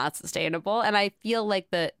 that's not sustainable. And I feel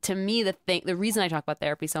like the reason I talk about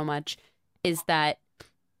therapy so much is that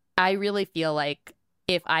I really feel like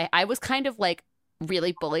if I was kind of like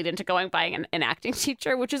really bullied into going by an acting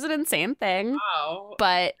teacher, which is an insane thing. Wow.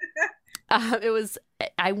 But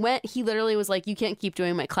he literally was like, you can't keep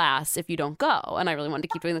doing my class if you don't go. And I really wanted to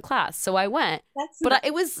keep doing the class. So I went.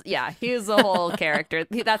 He was a whole character.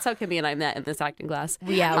 That's how Kimmy and I met in this acting class.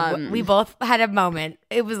 Yeah, we both had a moment.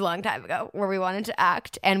 It was a long time ago where we wanted to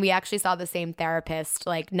act. And we actually saw the same therapist,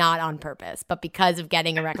 like not on purpose, but because of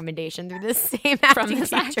getting a recommendation through the same acting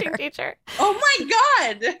teacher. Oh my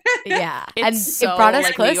God. Yeah. It brought us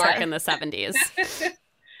like closer. New York in the 70s.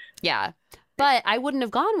 Yeah. But I wouldn't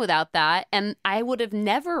have gone without that. And I would have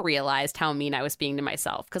never realized how mean I was being to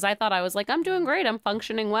myself, because I thought I was like, I'm doing great. I'm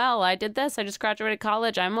functioning well. I did this. I just graduated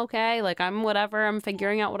college. I'm okay. Like, I'm whatever. I'm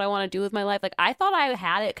figuring out what I want to do with my life. Like, I thought I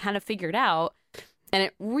had it kind of figured out. And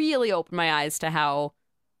it really opened my eyes to how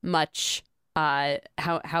much, how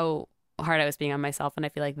hard I was being on myself. And I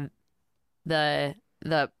feel like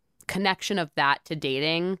the connection of that to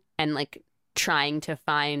dating and like trying to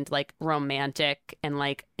find like romantic and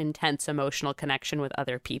like intense emotional connection with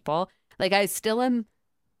other people. Like I still am,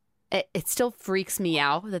 it still freaks me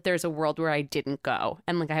out that there's a world where I didn't go.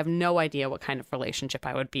 And like I have no idea what kind of relationship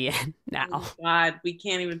I would be in now. Oh God, we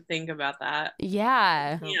can't even think about that.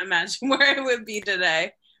 Yeah. I can't imagine where I would be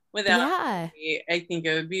today without me. I think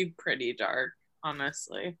it would be pretty dark,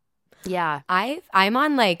 honestly. Yeah. I'm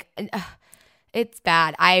on like... It's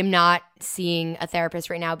bad. I'm not seeing a therapist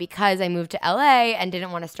right now because I moved to LA and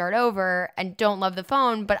didn't want to start over and don't love the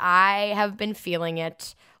phone, but I have been feeling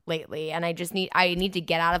it lately, and I need to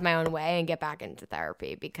get out of my own way and get back into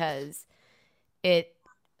therapy because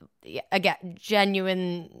again,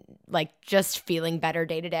 genuine, like just feeling better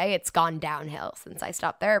day to day. It's gone downhill since I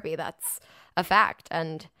stopped therapy. That's a fact.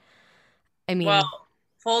 And I mean, well,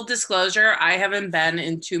 full disclosure, I haven't been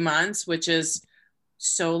in 2 months, which is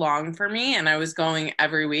so long for me, and I was going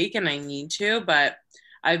every week and I need to, but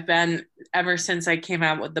I've been, ever since I came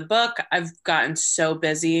out with the book, I've gotten so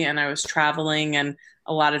busy and I was traveling and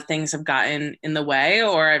a lot of things have gotten in the way,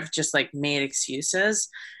 or I've just like made excuses,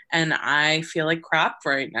 and I feel like crap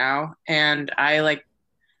right now. And I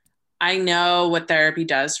know what therapy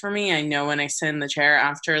does for me. I know when I sit in the chair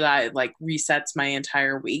after that, it like resets my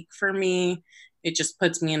entire week for me. It just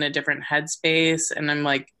puts me in a different headspace, and I'm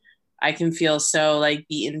like, I can feel so like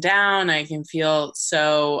beaten down. I can feel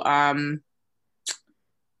so, I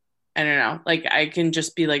don't know, like I can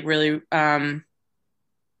just be like really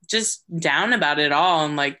just down about it all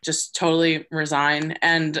and like just totally resign.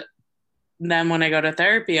 And then when I go to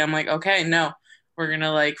therapy, I'm like, okay, no, we're going to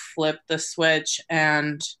like flip the switch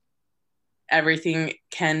and everything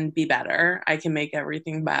can be better. I can make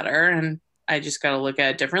everything better. And I just got to look at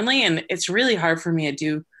it differently. And it's really hard for me to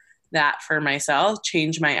do that for myself,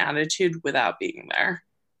 change my attitude without being there.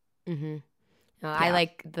 Mm-hmm. I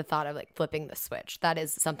like the thought of like flipping the switch. That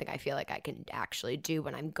is something I feel like I can actually do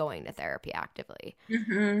when I'm going to therapy actively.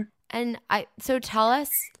 Mm-hmm. And so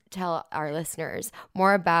tell our listeners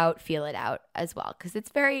more about Feel It Out as well, because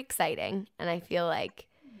it's very exciting. And I feel like,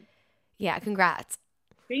 yeah, congrats.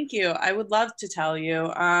 Thank you. I would love to tell you.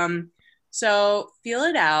 So Feel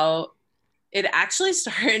It Out, it actually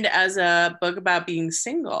started as a book about being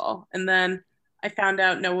single. And then I found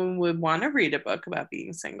out no one would want to read a book about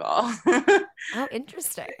being single. Oh,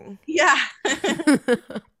 interesting. Yeah.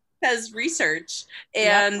 Has research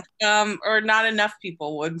and or not enough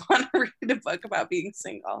people would want to read a book about being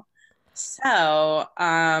single. So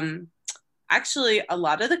actually a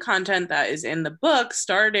lot of the content that is in the book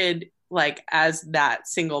started like as that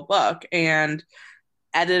single book, and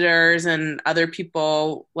editors and other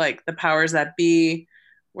people like the powers that be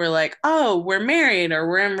were like, oh, we're married or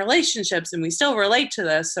we're in relationships and we still relate to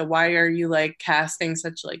this, so why are you like casting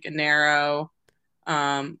such like a narrow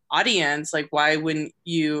audience, like why wouldn't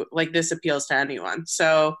you, like this appeals to anyone.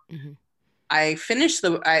 So I finished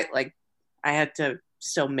I had to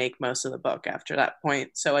still make most of the book after that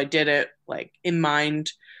point, so I did it like in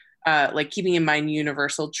mind, like keeping in mind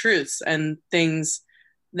universal truths and things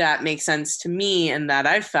that make sense to me and that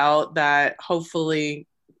I felt that hopefully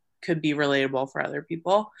could be relatable for other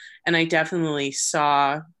people. And I definitely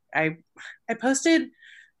saw I posted,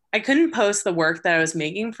 I couldn't post the work that I was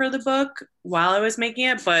making for the book while I was making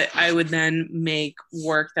it, but I would then make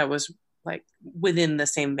work that was like within the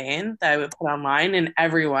same vein that I would put online, and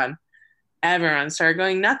everyone started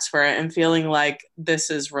going nuts for it and feeling like this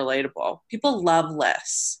is relatable. People love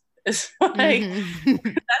lists. It's like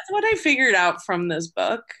that's what I figured out from this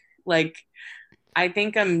book. Like I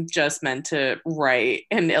think I'm just meant to write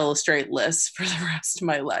and illustrate lists for the rest of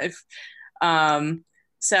my life.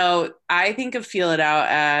 So I think of Feel It Out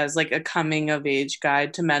as like a coming of age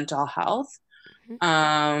guide to mental health.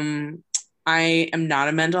 I am not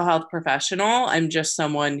a mental health professional. I'm just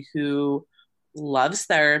someone who loves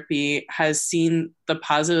therapy, has seen the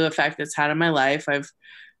positive effect it's had on my life. I've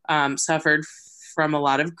suffered from a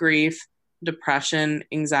lot of grief, depression,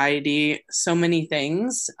 anxiety, so many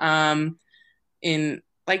things in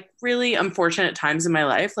like really unfortunate times in my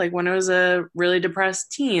life. Like when I was a really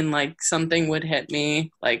depressed teen, like something would hit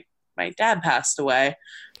me, like my dad passed away.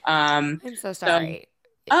 I'm so sorry.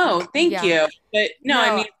 Thank you. But no,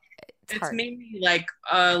 I mean, it's made me like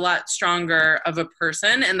a lot stronger of a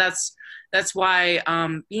person. And that's why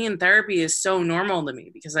being in therapy is so normal to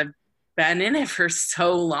me, because I've been in it for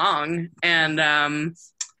so long. And I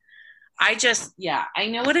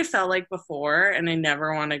know what it felt like before and I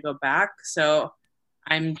never want to go back. So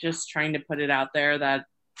I'm just trying to put it out there that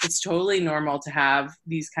it's totally normal to have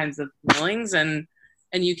these kinds of feelings, and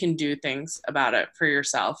you can do things about it for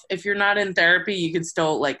yourself. If you're not in therapy, you can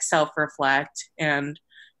still like self-reflect, and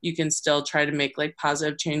you can still try to make like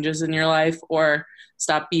positive changes in your life or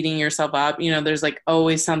stop beating yourself up. You know, there's like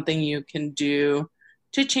always something you can do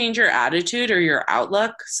to change your attitude or your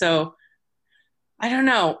outlook. So I don't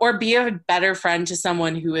know, or be a better friend to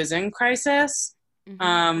someone who is in crisis.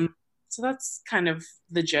 So that's kind of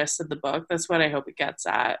the gist of the book. That's what I hope it gets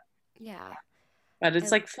at. Yeah. But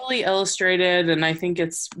it's like fully illustrated, and I think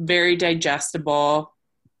it's very digestible.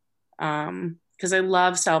 Because I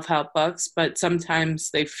love self-help books, but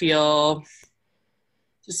sometimes they feel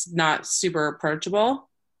just not super approachable.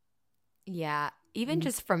 Yeah. Even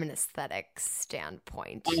just from an aesthetic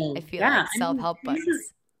standpoint, I feel yeah. like self-help books.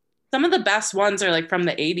 Some of the best ones are like from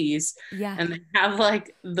the 80s. Yeah. And they have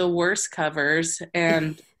like the worst covers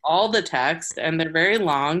and all the text, and they're very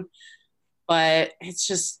long, but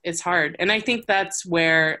it's hard. And I think that's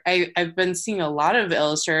where I've been seeing a lot of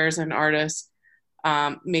illustrators and artists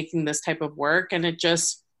making this type of work. And I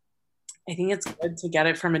think it's good to get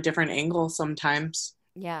it from a different angle sometimes.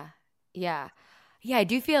 Yeah. Yeah. Yeah, I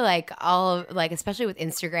do feel like especially with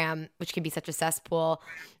Instagram, which can be such a cesspool,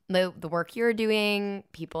 the work you're doing,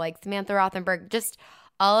 people like Samantha Rothenberg, just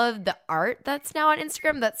all of the art that's now on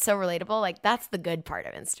Instagram that's so relatable. Like that's the good part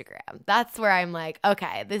of Instagram. That's where I'm like,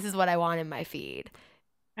 okay, this is what I want in my feed.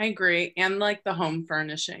 I agree. And like the home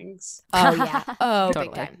furnishings. Oh yeah. Oh, Totally.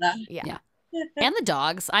 big time. Yeah. And the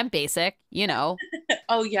dogs. I'm basic, you know.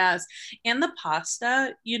 Oh yes. And the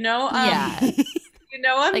pasta, Yeah.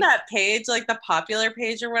 on that page, like the popular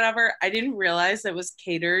page or whatever, I didn't realize it was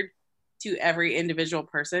catered to every individual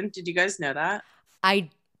person. Did you guys know that? I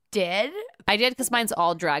did because mine's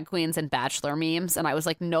all drag queens and Bachelor memes, and I was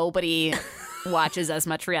like, nobody watches as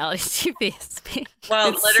much reality TV as me.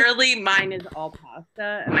 Well, literally, mine is all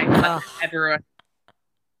pasta, and I thought everyone.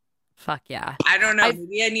 Fuck yeah! I don't know.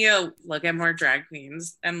 Maybe I need to look at more drag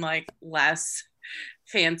queens and like less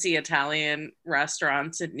fancy Italian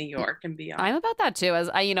restaurants in New York and beyond. I'm about that too. As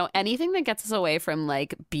anything that gets us away from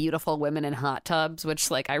like beautiful women in hot tubs,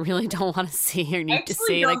 which like I really don't want to see or need to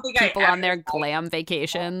see, like people on their glam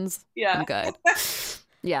vacations. Yeah, I'm good.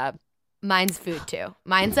 Yeah, mine's food too.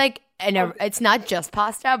 Mine's like, it's not just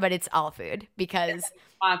pasta, but it's all food because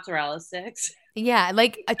mozzarella sticks. Yeah,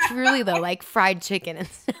 like truly though, like fried chicken and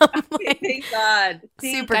stuff. Like, Thank God.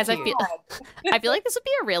 super Guys, cute. I feel like this would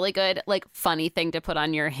be a really good, like, funny thing to put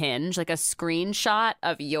on your Hinge, like a screenshot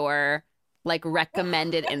of your like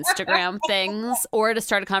recommended Instagram things, or to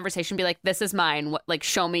start a conversation, be like, "This is mine. What, like,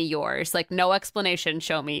 show me yours." Like, no explanation.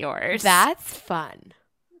 Show me yours. That's fun.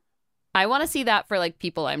 I want to see that for like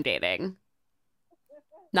people I'm dating.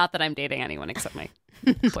 Not that I'm dating anyone except my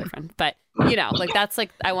boyfriend, but you know, like that's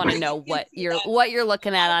like I want to know what you're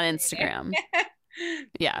looking at on Instagram.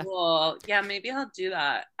 Yeah. Well, yeah, maybe I'll do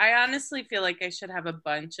that. I honestly feel like I should have a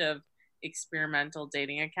bunch of experimental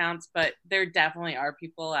dating accounts, but there definitely are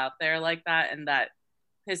people out there like that, and that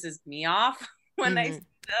pisses me off when I see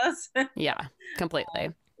those. Yeah,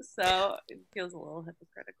 completely. So it feels a little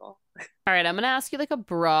hypocritical. All right, I'm going to ask you like a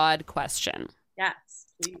broad question. Yes,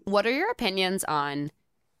 please. What are your opinions on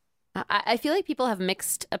I feel like people have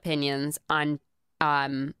mixed opinions on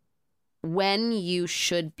when you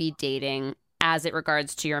should be dating as it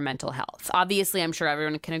regards to your mental health. Obviously, I'm sure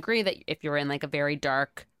everyone can agree that if you're in like a very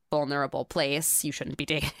dark, vulnerable place, you shouldn't be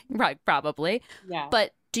dating, right? Probably. Yeah.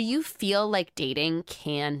 But do you feel like dating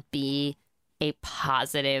can be a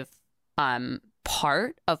positive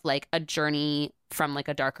part of like a journey from like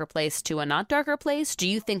a darker place to a not darker place? Do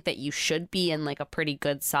you think that you should be in like a pretty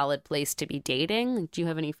good solid place to be dating? Do you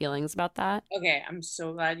have any feelings about that? Okay, I'm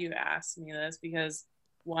so glad you asked me this because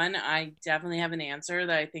one, I definitely have an answer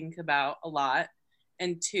that I think about a lot,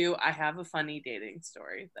 and two, I have a funny dating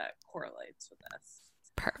story that correlates with this.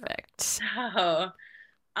 Perfect. So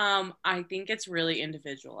I think it's really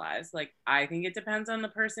individualized. Like, I think it depends on the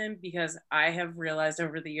person because I have realized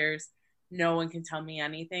over the years no one can tell me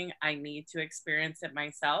anything. I need to experience it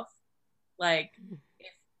myself. Like,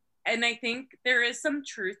 and I think there is some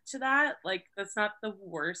truth to that. Like, that's not the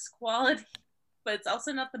worst quality, but it's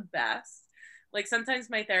also not the best. Like, sometimes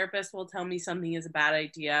my therapist will tell me something is a bad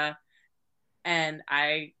idea, and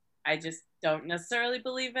I just don't necessarily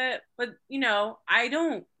believe it. But, you know, I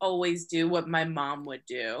don't always do what my mom would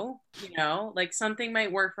do. You know, like something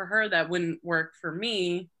might work for her that wouldn't work for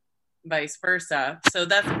me, vice versa. So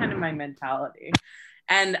that's kind of my mentality.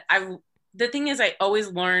 And the thing is, I always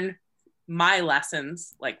learn my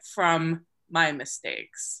lessons like from my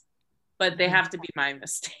mistakes, but they have to be my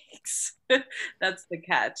mistakes. That's the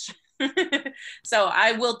catch. So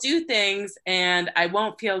I will do things and I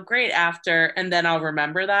won't feel great after, and then I'll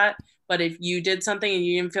remember that. But if you did something and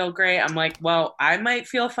you didn't feel great, I'm like, well, I might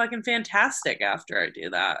feel fucking fantastic after I do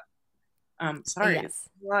that. Sorry, Yes.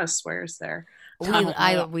 a lot of swears there.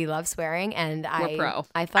 We love swearing, and We're pro.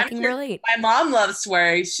 I fucking relate. My mom loves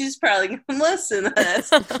swearing. She's probably gonna listen to this.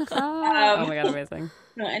 Oh my god, amazing.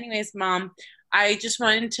 No, anyways, Mom, I just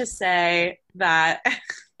wanted to say that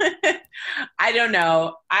I don't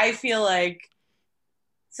know. I feel like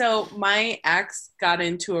so my ex got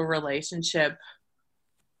into a relationship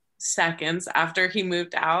seconds after he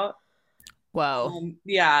moved out. Whoa.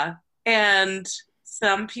 Yeah. And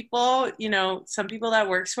some people, you know, some people that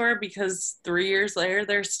works for her because 3 years later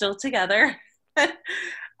they're still together.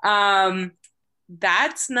 That's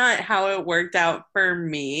not how it worked out for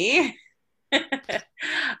me. But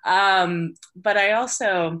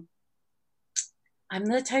I'm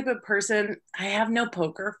the type of person, I have no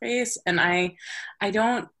poker face, and I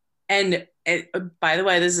don't, and by the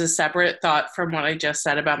way, this is a separate thought from what I just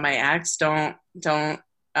said about my ex. Don't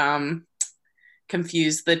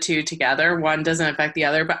confuse the two together. One doesn't affect the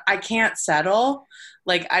other, but I can't settle.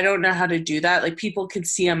 Like, I don't know how to do that. Like, people can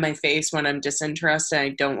see on my face when I'm disinterested and I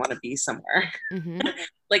don't want to be somewhere. Mm-hmm.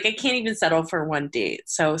 Like, I can't even settle for one date.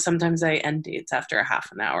 So sometimes I end dates after a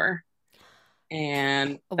half an hour.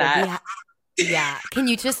 And that... Yeah. Can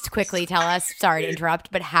you just quickly tell us, sorry to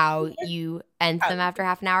interrupt, but how you end them after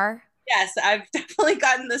half an hour? Yes, I've definitely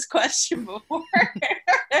gotten this question before.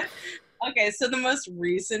 Okay, so the most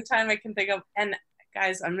recent time I can think of, and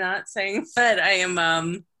guys, I'm not saying that I'm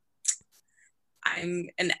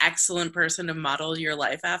an excellent person to model your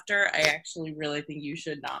life after. I actually really think you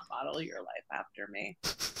should not model your life after me.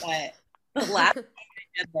 But the last time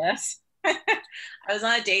I did this, I was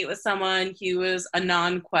on a date with someone. He was a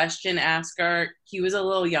non-question asker. He was a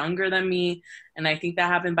little younger than me, and I think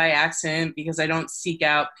that happened by accident because I don't seek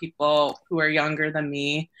out people who are younger than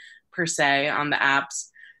me per se on the apps.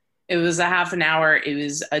 It was a half an hour. It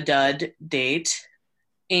was a dud date.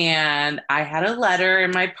 And I had a letter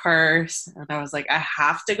in my purse, and I was like, I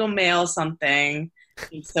have to go mail something.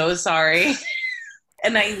 I'm so sorry.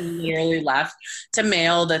 And I nearly left to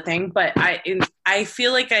mail the thing, but I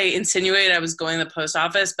feel like I insinuated I was going to the post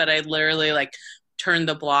office, but I literally like turned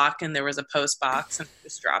the block and there was a post box and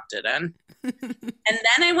just dropped it in. And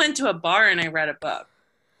then I went to a bar and I read a book.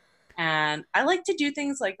 And I like to do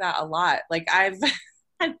things like that a lot. Like I've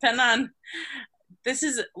been on, this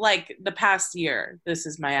is like the past year, this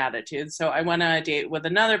is my attitude. So I went on a date with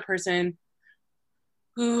another person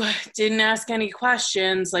who didn't ask any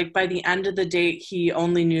questions. Like by the end of the date, he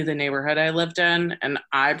only knew the neighborhood I lived in. And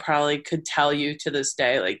I probably could tell you to this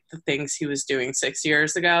day, like the things he was doing 6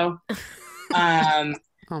 years ago. Oh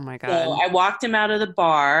my God. So I walked him out of the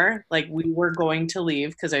bar. Like we were going to leave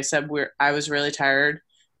because I said I was really tired.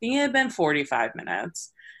 I think it had been 45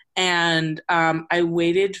 minutes. And I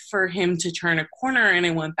waited for him to turn a corner and I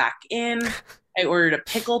went back in. I ordered a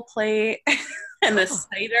pickle plate and a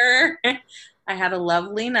cider. I had a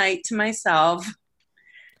lovely night to myself.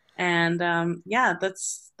 And yeah,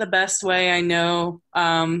 that's the best way I know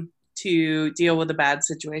to deal with a bad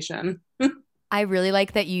situation. I really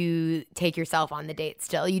like that you take yourself on the date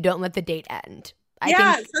still. You don't let the date end. I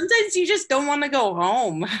think sometimes you just don't want to go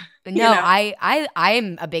home. No,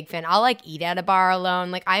 I'm a big fan. I'll like eat at a bar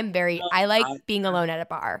alone. Like I like being alone at a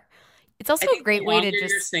bar. It's also a great way to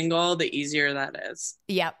just. You're single, the easier that is.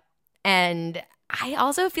 Yep. And I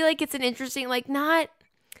also feel like it's an interesting, like not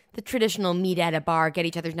the traditional meet at a bar, get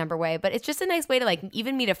each other's number way, but it's just a nice way to like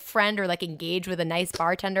even meet a friend or like engage with a nice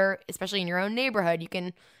bartender, especially in your own neighborhood. You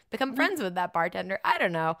can become friends with that bartender. I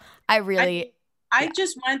don't know. I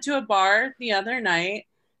just went to a bar the other night.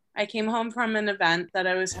 I came home from an event that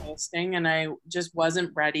I was hosting and I just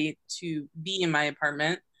wasn't ready to be in my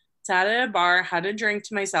apartment. Sat at a bar, had a drink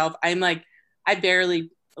to myself. I'm like, I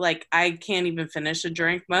can't even finish a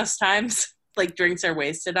drink most times. Like drinks are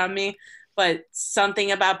wasted on me. But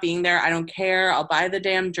something about being there, I don't care. I'll buy the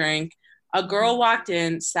damn drink. A girl walked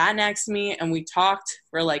in, sat next to me, and we talked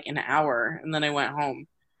for like an hour. And then I went home.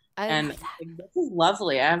 And like, this is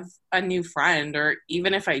lovely. I have a new friend, or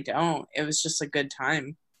even if I don't, it was just a good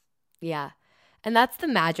time. Yeah. And that's the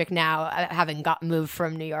magic now, having got moved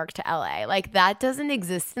from New York to LA. Like that doesn't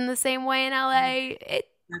exist in the same way in LA.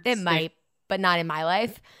 It might, but not in my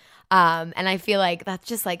life. And I feel like that's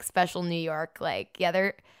just like special New York. Like, yeah,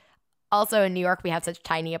 they're also in New York, we have such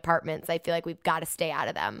tiny apartments. I feel like we've got to stay out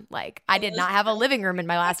of them. Like I did not have a living room in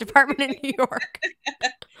my last apartment in New York.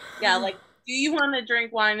 Yeah, like do you want to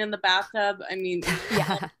drink wine in the bathtub? I mean,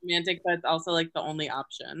 yeah, romantic, but it's also like the only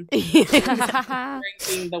option.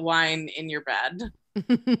 Drinking the wine in your bed.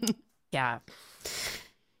 Yeah.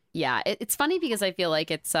 Yeah. It's funny because I feel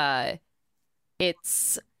like I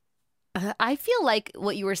feel like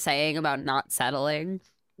what you were saying about not settling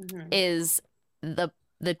is the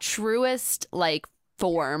truest like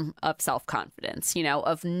form of self-confidence, you know,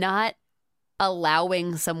 of not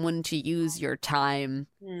allowing someone to use your time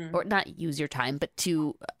or not use your time, but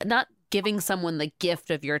to not giving someone the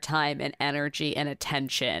gift of your time and energy and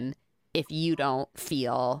attention if you don't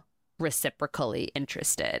feel reciprocally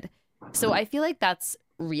interested. So I feel like that's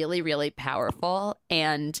really, really powerful.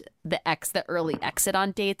 And the early exit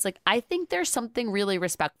on dates, like I think there's something really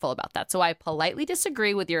respectful about that. So I politely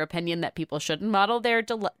disagree with your opinion that people shouldn't model their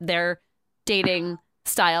dating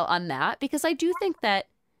style on that, because I do think that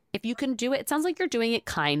if you can do it, it sounds like you're doing it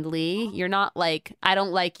kindly. You're not like, I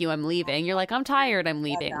don't like you, I'm leaving. You're like, I'm tired, I'm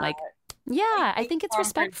leaving. Like, yeah, I think it's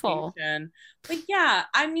respectful. But yeah,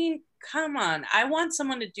 I mean, come on. I want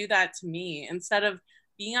someone to do that to me instead of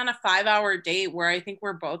being on a 5-hour date where I think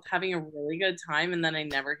we're both having a really good time and then I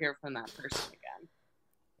never hear from that person again.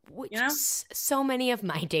 Which so many of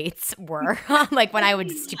my dates were like when I would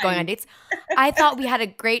keep going on dates. I thought we had a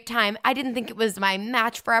great time. I didn't think it was my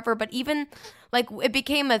match forever, but even like it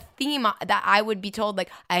became a theme that I would be told like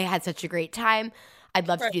I had such a great time. I'd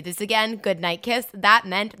love to do this again. Good night kiss. That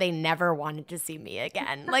meant they never wanted to see me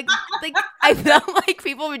again. Like I felt like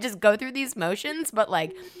people would just go through these motions, but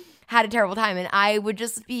like had a terrible time, and I would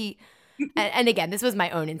just be. And again, this was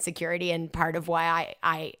my own insecurity and part of why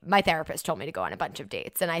my therapist told me to go on a bunch of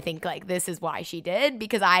dates. And I think like this is why she did,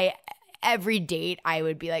 because every date I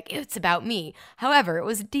would be like, it's about me. However, it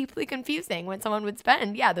was deeply confusing when someone would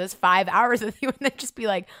spend, those 5 hours with you and then just be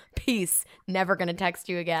like, peace, never going to text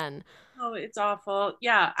you again. Oh, it's awful.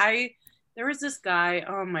 Yeah. There was this guy.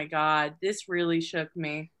 Oh my God. This really shook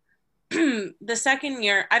me. The second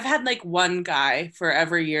year, I've had like one guy for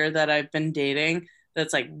every year that I've been dating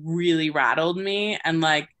that's like really rattled me. And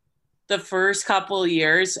like the first couple of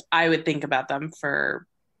years, I would think about them for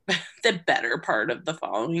the better part of the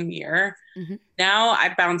following year. Mm-hmm. Now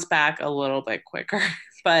I bounce back a little bit quicker.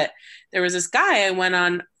 But there was this guy I went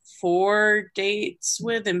on 4 dates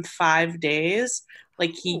with in 5 days.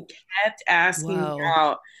 Like he kept asking me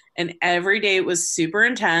out, and every date was super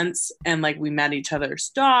intense. And like we met each other's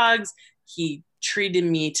dogs. He treated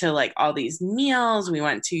me to like all these meals. We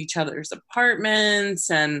went to each other's apartments,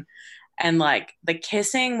 and And like the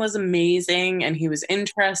kissing was amazing, and he was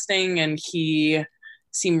interesting, and he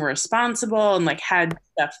seemed responsible and like had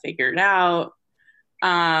stuff figured out.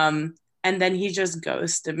 And then he just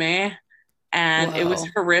ghosted me, and it was Whoa.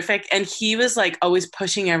 horrific. And he was like always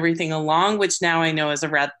pushing everything along, which now I know is a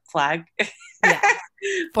red flag. Yeah.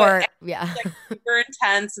 But Yeah. like super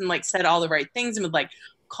intense and like said all the right things and would like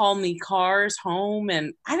call me cars home,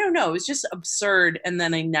 and I don't know, it was just absurd. And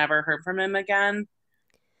then I never heard from him again,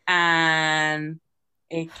 and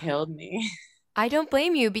it killed me. I don't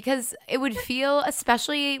blame you because it would feel,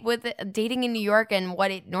 especially with dating in New York and what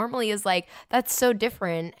it normally is like, that's so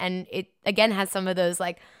different. And it, again, has some of those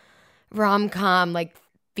like rom-com like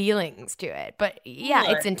feelings to it. But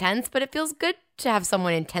yeah, it's intense, but it feels good to have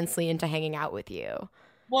someone intensely into hanging out with you.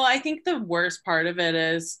 Well, I think the worst part of it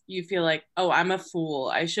is you feel like, oh, I'm a fool.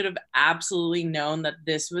 I should have absolutely known that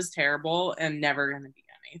this was terrible and never going to be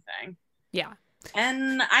anything. Yeah.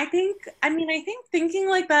 And I think thinking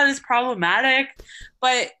like that is problematic,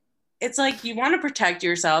 but it's like you want to protect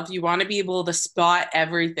yourself. You want to be able to spot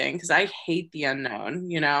everything, because I hate the unknown,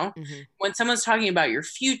 you know? Mhm. When someone's talking about your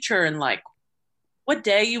future and like what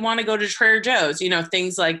day you want to go to Trader Joe's, you know,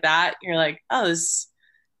 things like that, you're like, oh,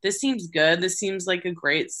 this seems good. This seems like a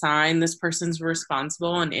great sign. This person's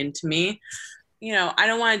responsible and into me. You know, I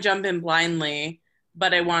don't want to jump in blindly,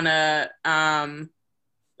 but I want to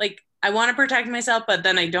I want to protect myself, but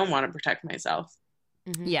then I don't want to protect myself.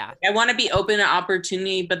 Mhm. Yeah. I want to be open to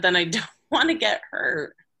opportunity, but then I don't want to get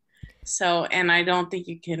hurt. So, and I don't think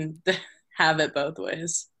you can have it both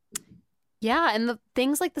ways. Yeah. And the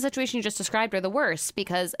things like the situation you just described are the worst,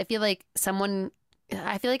 because I feel like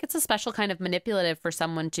it's a special kind of manipulative for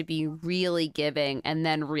someone to be really giving and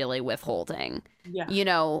then really withholding. Yeah. You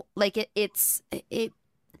know, like it's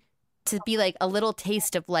to be like a little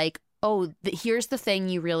taste of like, oh, here's the thing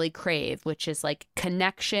you really crave, which is like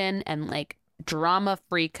connection and like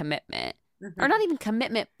drama-free commitment. Or not even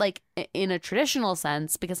commitment like in a traditional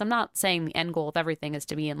sense, because I'm not saying the end goal of everything is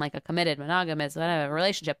to be in like a committed monogamous whatever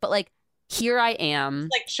relationship, but like here I am.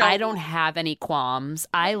 Like I don't have any qualms.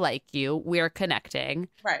 I like you. We're connecting.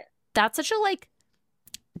 Right. That's such a like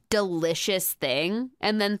delicious thing.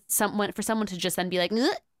 And then for someone to just then be like,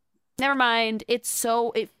 never mind. It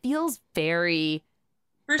feels very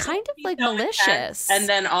kind of like malicious. And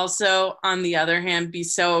then also on the other hand, be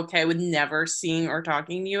so okay with never seeing or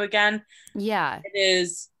talking to you again. Yeah. It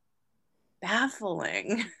is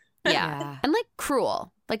baffling. Yeah. And like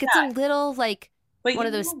cruel. Like it's a little like one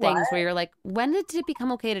of those things where you're like, when did it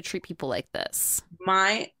become okay to treat people like this?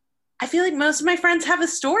 I feel like most of my friends have a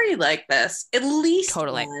story like this, at least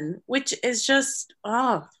Totally. one, which is just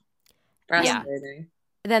frustrating.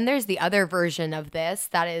 Then there's the other version of this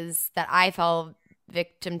that I fell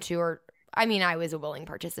victim to, or I mean, I was a willing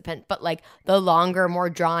participant, but like the longer, more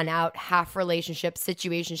drawn out half relationship,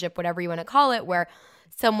 situationship, whatever you want to call it, where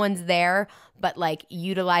someone's there, but like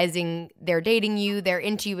utilizing, they're dating you, they're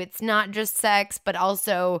into you. It's not just sex, but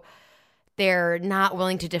also they're not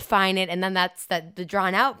willing to define it. And then that's the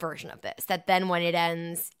drawn out version of this, that then when it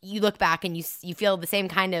ends, you look back and you feel the same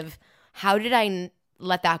kind of, how did I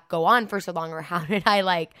let that go on for so long? Or how did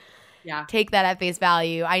I take that at face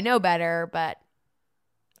value? I know better, but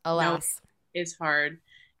alas. No, it's hard.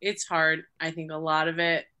 It's hard. I think a lot of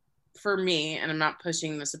it for me, and I'm not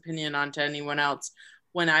pushing this opinion onto anyone else,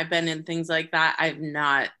 when I've been in things like that, I've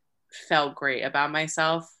not felt great about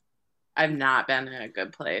myself. I've not been in a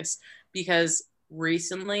good place, because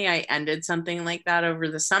recently I ended something like that over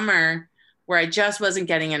the summer where I just wasn't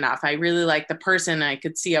getting enough. I really liked the person. I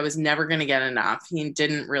could see I was never going to get enough. He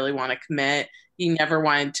didn't really want to commit. He never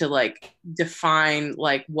wanted to like define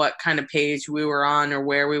like what kind of page we were on or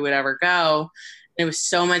where we would ever go. And it was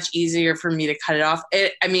so much easier for me to cut it off.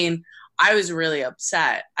 I was really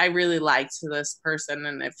upset. I really liked this person,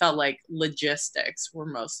 and it felt like logistics were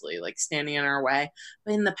mostly like standing in our way.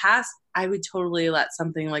 But in the past, I would totally let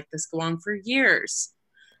something like this go on for years.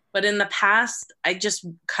 But in the past, I just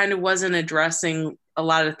kind of wasn't addressing a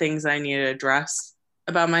lot of things I needed to address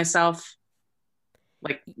about myself,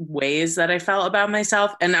 like ways that I felt about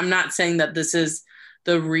myself. And I'm not saying that this is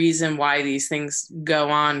the reason why these things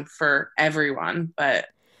go on for everyone, but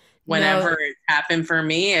whenever it happened for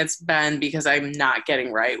me, it's been because I'm not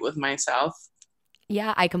getting right with myself.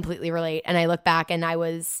 Yeah, I completely relate. And I look back and I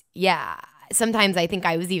was, sometimes I think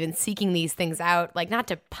I was even seeking these things out, like not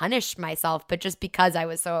to punish myself, but just because I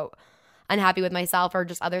was so unhappy with myself or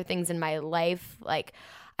just other things in my life. Like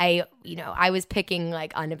I was picking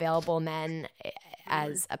like unavailable men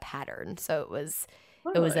as a pattern. So it was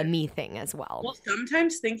a me thing as well. Well,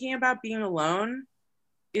 sometimes thinking about being alone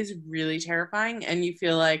is really terrifying, and you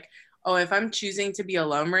feel like, oh, if I'm choosing to be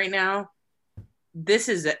alone right now, this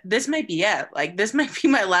is it. This might be it. Like, this might be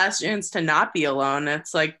my last chance to not be alone.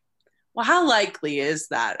 It's like, well, how likely is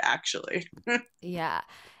that actually? Yeah.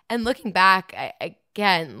 And looking back,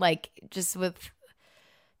 again, like just with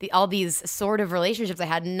all these sort of relationships I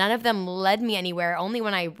had, none of them led me anywhere. Only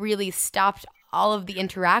when I really stopped all of the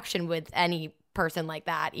interaction with any person like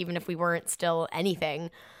that, even if we weren't still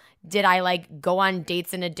anything, did I like go on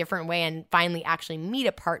dates in a different way and finally actually meet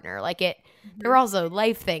a partner. Like there were also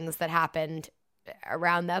life things that happened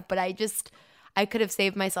around that, but I could have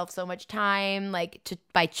saved myself so much time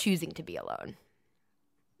by choosing to be alone.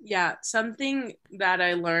 Yeah, something that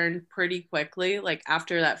I learned pretty quickly, like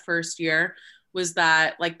after that first year, was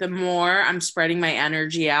that like the more I'm spreading my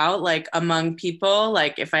energy out, like among people,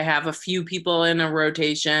 like if I have a few people in a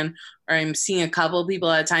rotation or I'm seeing a couple of people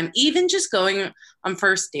at a time, even just going on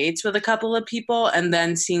first dates with a couple of people and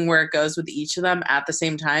then seeing where it goes with each of them at the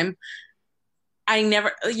same time, I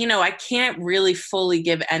can't really fully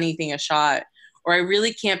give anything a shot, or I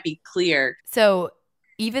really can't be clear. So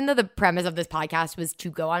even though the premise of this podcast was to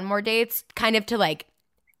go on more dates, kind of to like,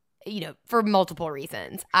 for multiple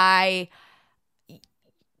reasons, I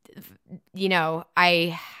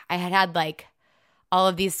had like all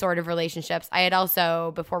of these sort of relationships. I had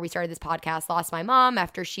also, before we started this podcast, lost my mom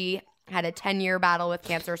after she had a 10-year battle with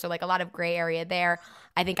cancer. So like a lot of gray area there.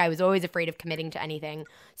 I think I was always afraid of committing to anything.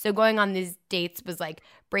 So going on these dates was like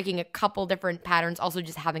breaking a couple different patterns, also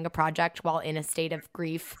just having a project while in a state of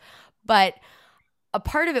grief. But a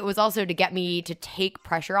part of it was also to get me to take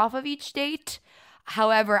pressure off of each date.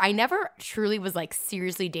 However, I never truly was like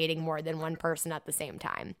seriously dating more than one person at the same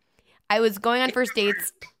time. I was going on first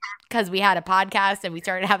dates because we had a podcast and we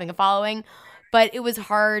started having a following, but it was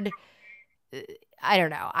hard. I don't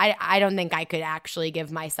know. I don't think I could actually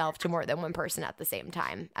give myself to more than one person at the same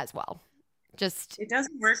time as well. It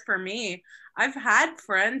doesn't work for me. I've had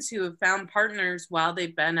friends who have found partners while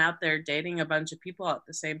they've been out there dating a bunch of people at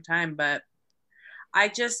the same time, but I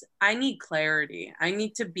need clarity. I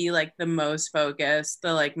need to be like the most focused,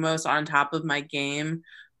 the like most on top of my game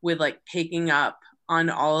with like picking up on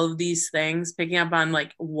all of these things, picking up on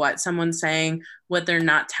like what someone's saying, what they're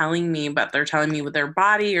not telling me, but they're telling me with their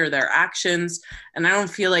body or their actions. And I don't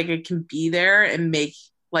feel like I can be there and make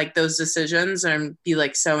like those decisions and be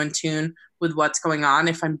like so in tune with what's going on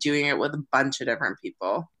if I'm doing it with a bunch of different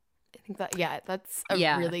people. I think that's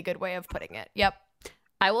a really good way of putting it. Yep.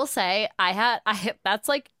 I will say I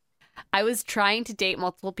was trying to date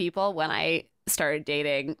multiple people when I started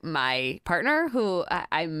dating my partner, who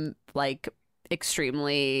I'm like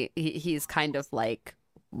extremely, he's kind of like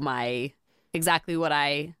exactly what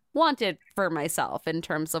I wanted for myself in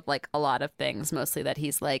terms of like a lot of things, mostly that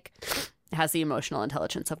he's like has the emotional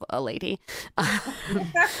intelligence of a lady.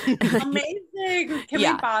 Amazing. Can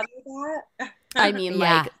we bother that? I mean,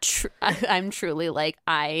 like, I'm truly like,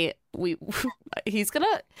 he's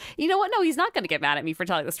gonna, you know what? No, he's not gonna get mad at me for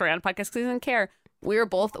telling the story on a podcast because he doesn't care. We were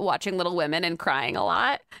both watching Little Women and crying a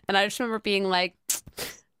lot. And I just remember being like,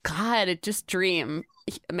 God, it just dream,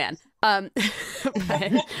 man. But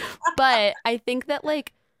I think that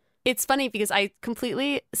like, it's funny because I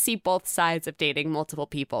completely see both sides of dating multiple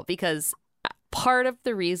people, because part of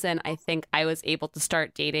the reason I think I was able to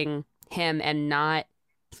start dating him and not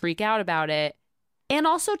freak out about it, and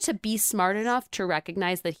also to be smart enough to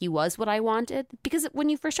recognize that he was what I wanted, because when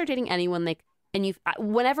you first start dating anyone, like, and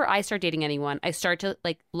whenever I start dating anyone, I start to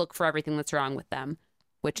like look for everything that's wrong with them,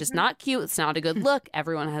 which is not cute. It's not a good look.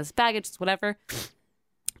 Everyone has baggage, it's whatever.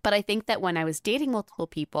 But I think that when I was dating multiple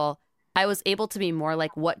people, I was able to be more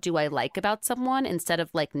like, what do I like about someone, instead of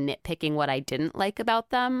like nitpicking what I didn't like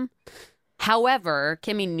about them. However,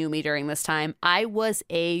 Kimmy knew me during this time. I was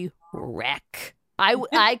a wreck.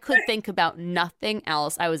 I could think about nothing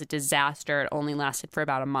else. I was a disaster. It only lasted for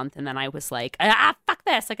about a month. And then I was like, fuck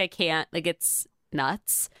this. Like, I can't. Like, it's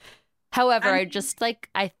nuts. However,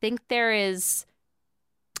 I think there is,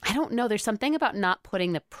 I don't know, there's something about not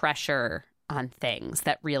putting the pressure on things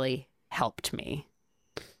that really helped me.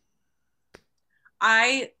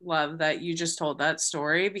 I love that you just told that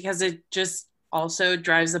story, because it just also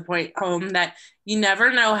drives the point home that you never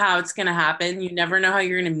know how it's going to happen. You never know how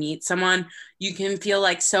you're going to meet someone. You can feel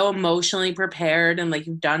like so emotionally prepared and like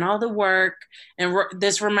you've done all the work. And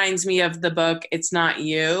this reminds me of the book, It's Not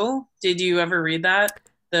You. Did you ever read that?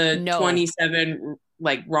 No. 27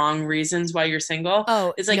 like wrong reasons why you're single.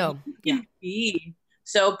 Oh, it's like no. You can be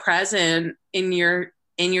so present in your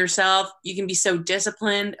in yourself. You can be so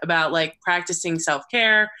disciplined about like practicing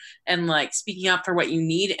self-care and like speaking up for what you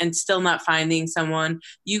need and still not finding someone.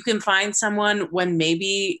 You can find someone when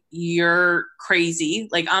maybe you're crazy,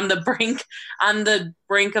 like on the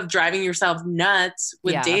brink of driving yourself nuts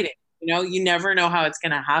with dating. You know, you never know how it's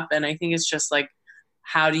going to happen. I think it's just like,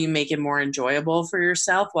 how do you make it more enjoyable for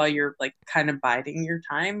yourself while you're like kind of biding your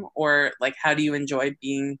time? Or like, how do you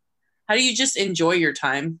just enjoy your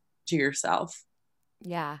time to yourself?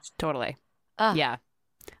 Yeah. Totally. Ugh. Yeah.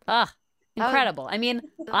 Incredible. I mean,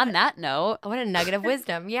 on that note, What a nugget of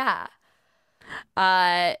wisdom. Yeah.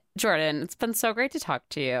 Jordan, it's been so great to talk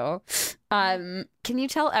to you. Can you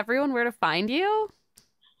tell everyone where to find you?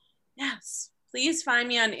 Yes. Please find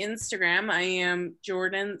me on Instagram. I am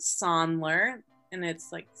Jordan Sondler, and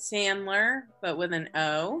it's like Sandler, but with an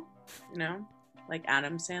O, you know, like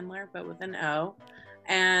Adam Sandler, but with an O.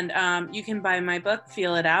 And you can buy my book,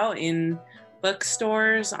 Feel It Out, in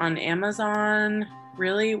bookstores, on Amazon,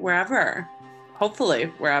 really wherever. Hopefully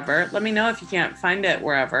wherever. Let me know if you can't find it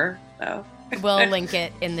wherever, though. We'll link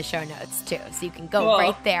it in the show notes too, so you can go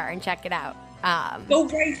right there and check it out. Go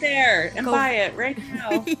right there and buy it right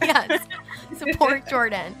now. Yes. Support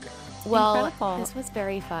Jordan. Well, Incredible. This was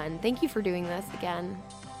very fun. Thank you for doing this again.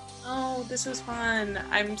 Oh, this was fun.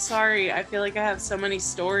 I'm sorry. I feel like I have so many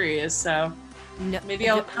stories, so maybe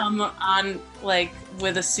I'll come on like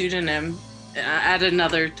with a pseudonym at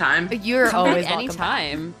another time. You're Come always back welcome back.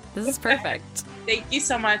 anytime. This is perfect. Thank you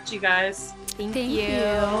so much, you guys. Thank Thank you.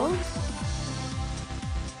 you.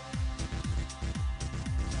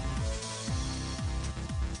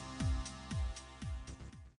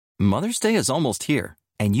 Mother's Day is almost here,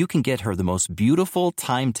 and you can get her the most beautiful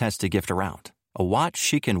time-tested gift around, a watch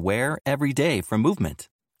she can wear every day from Movement.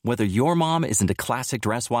 Whether your mom is into classic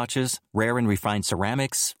dress watches, rare and refined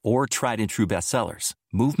ceramics, or tried-and-true bestsellers,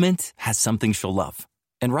 Movement has something she'll love.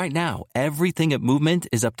 And right now, everything at Movement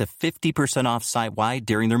is up to 50% off site-wide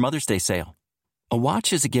during their Mother's Day sale. A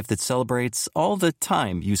watch is a gift that celebrates all the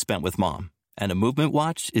time you spent with mom, and a Movement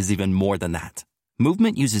watch is even more than that.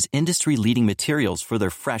 Movement uses industry-leading materials for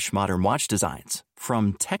their fresh modern watch designs,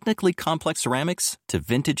 from technically complex ceramics to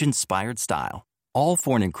vintage-inspired style, all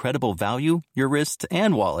for an incredible value your wrist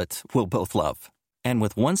and wallet will both love. And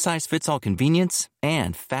with one-size-fits-all convenience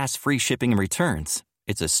and fast free shipping and returns,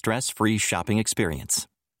 it's a stress-free shopping experience.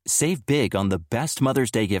 Save big on the best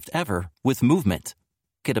Mother's Day gift ever with Movement.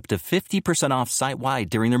 Get up to 50% off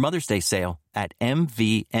site-wide during their Mother's Day sale at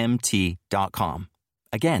MVMT.com.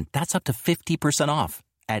 Again, that's up to 50% off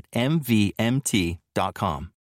at MVMT.com.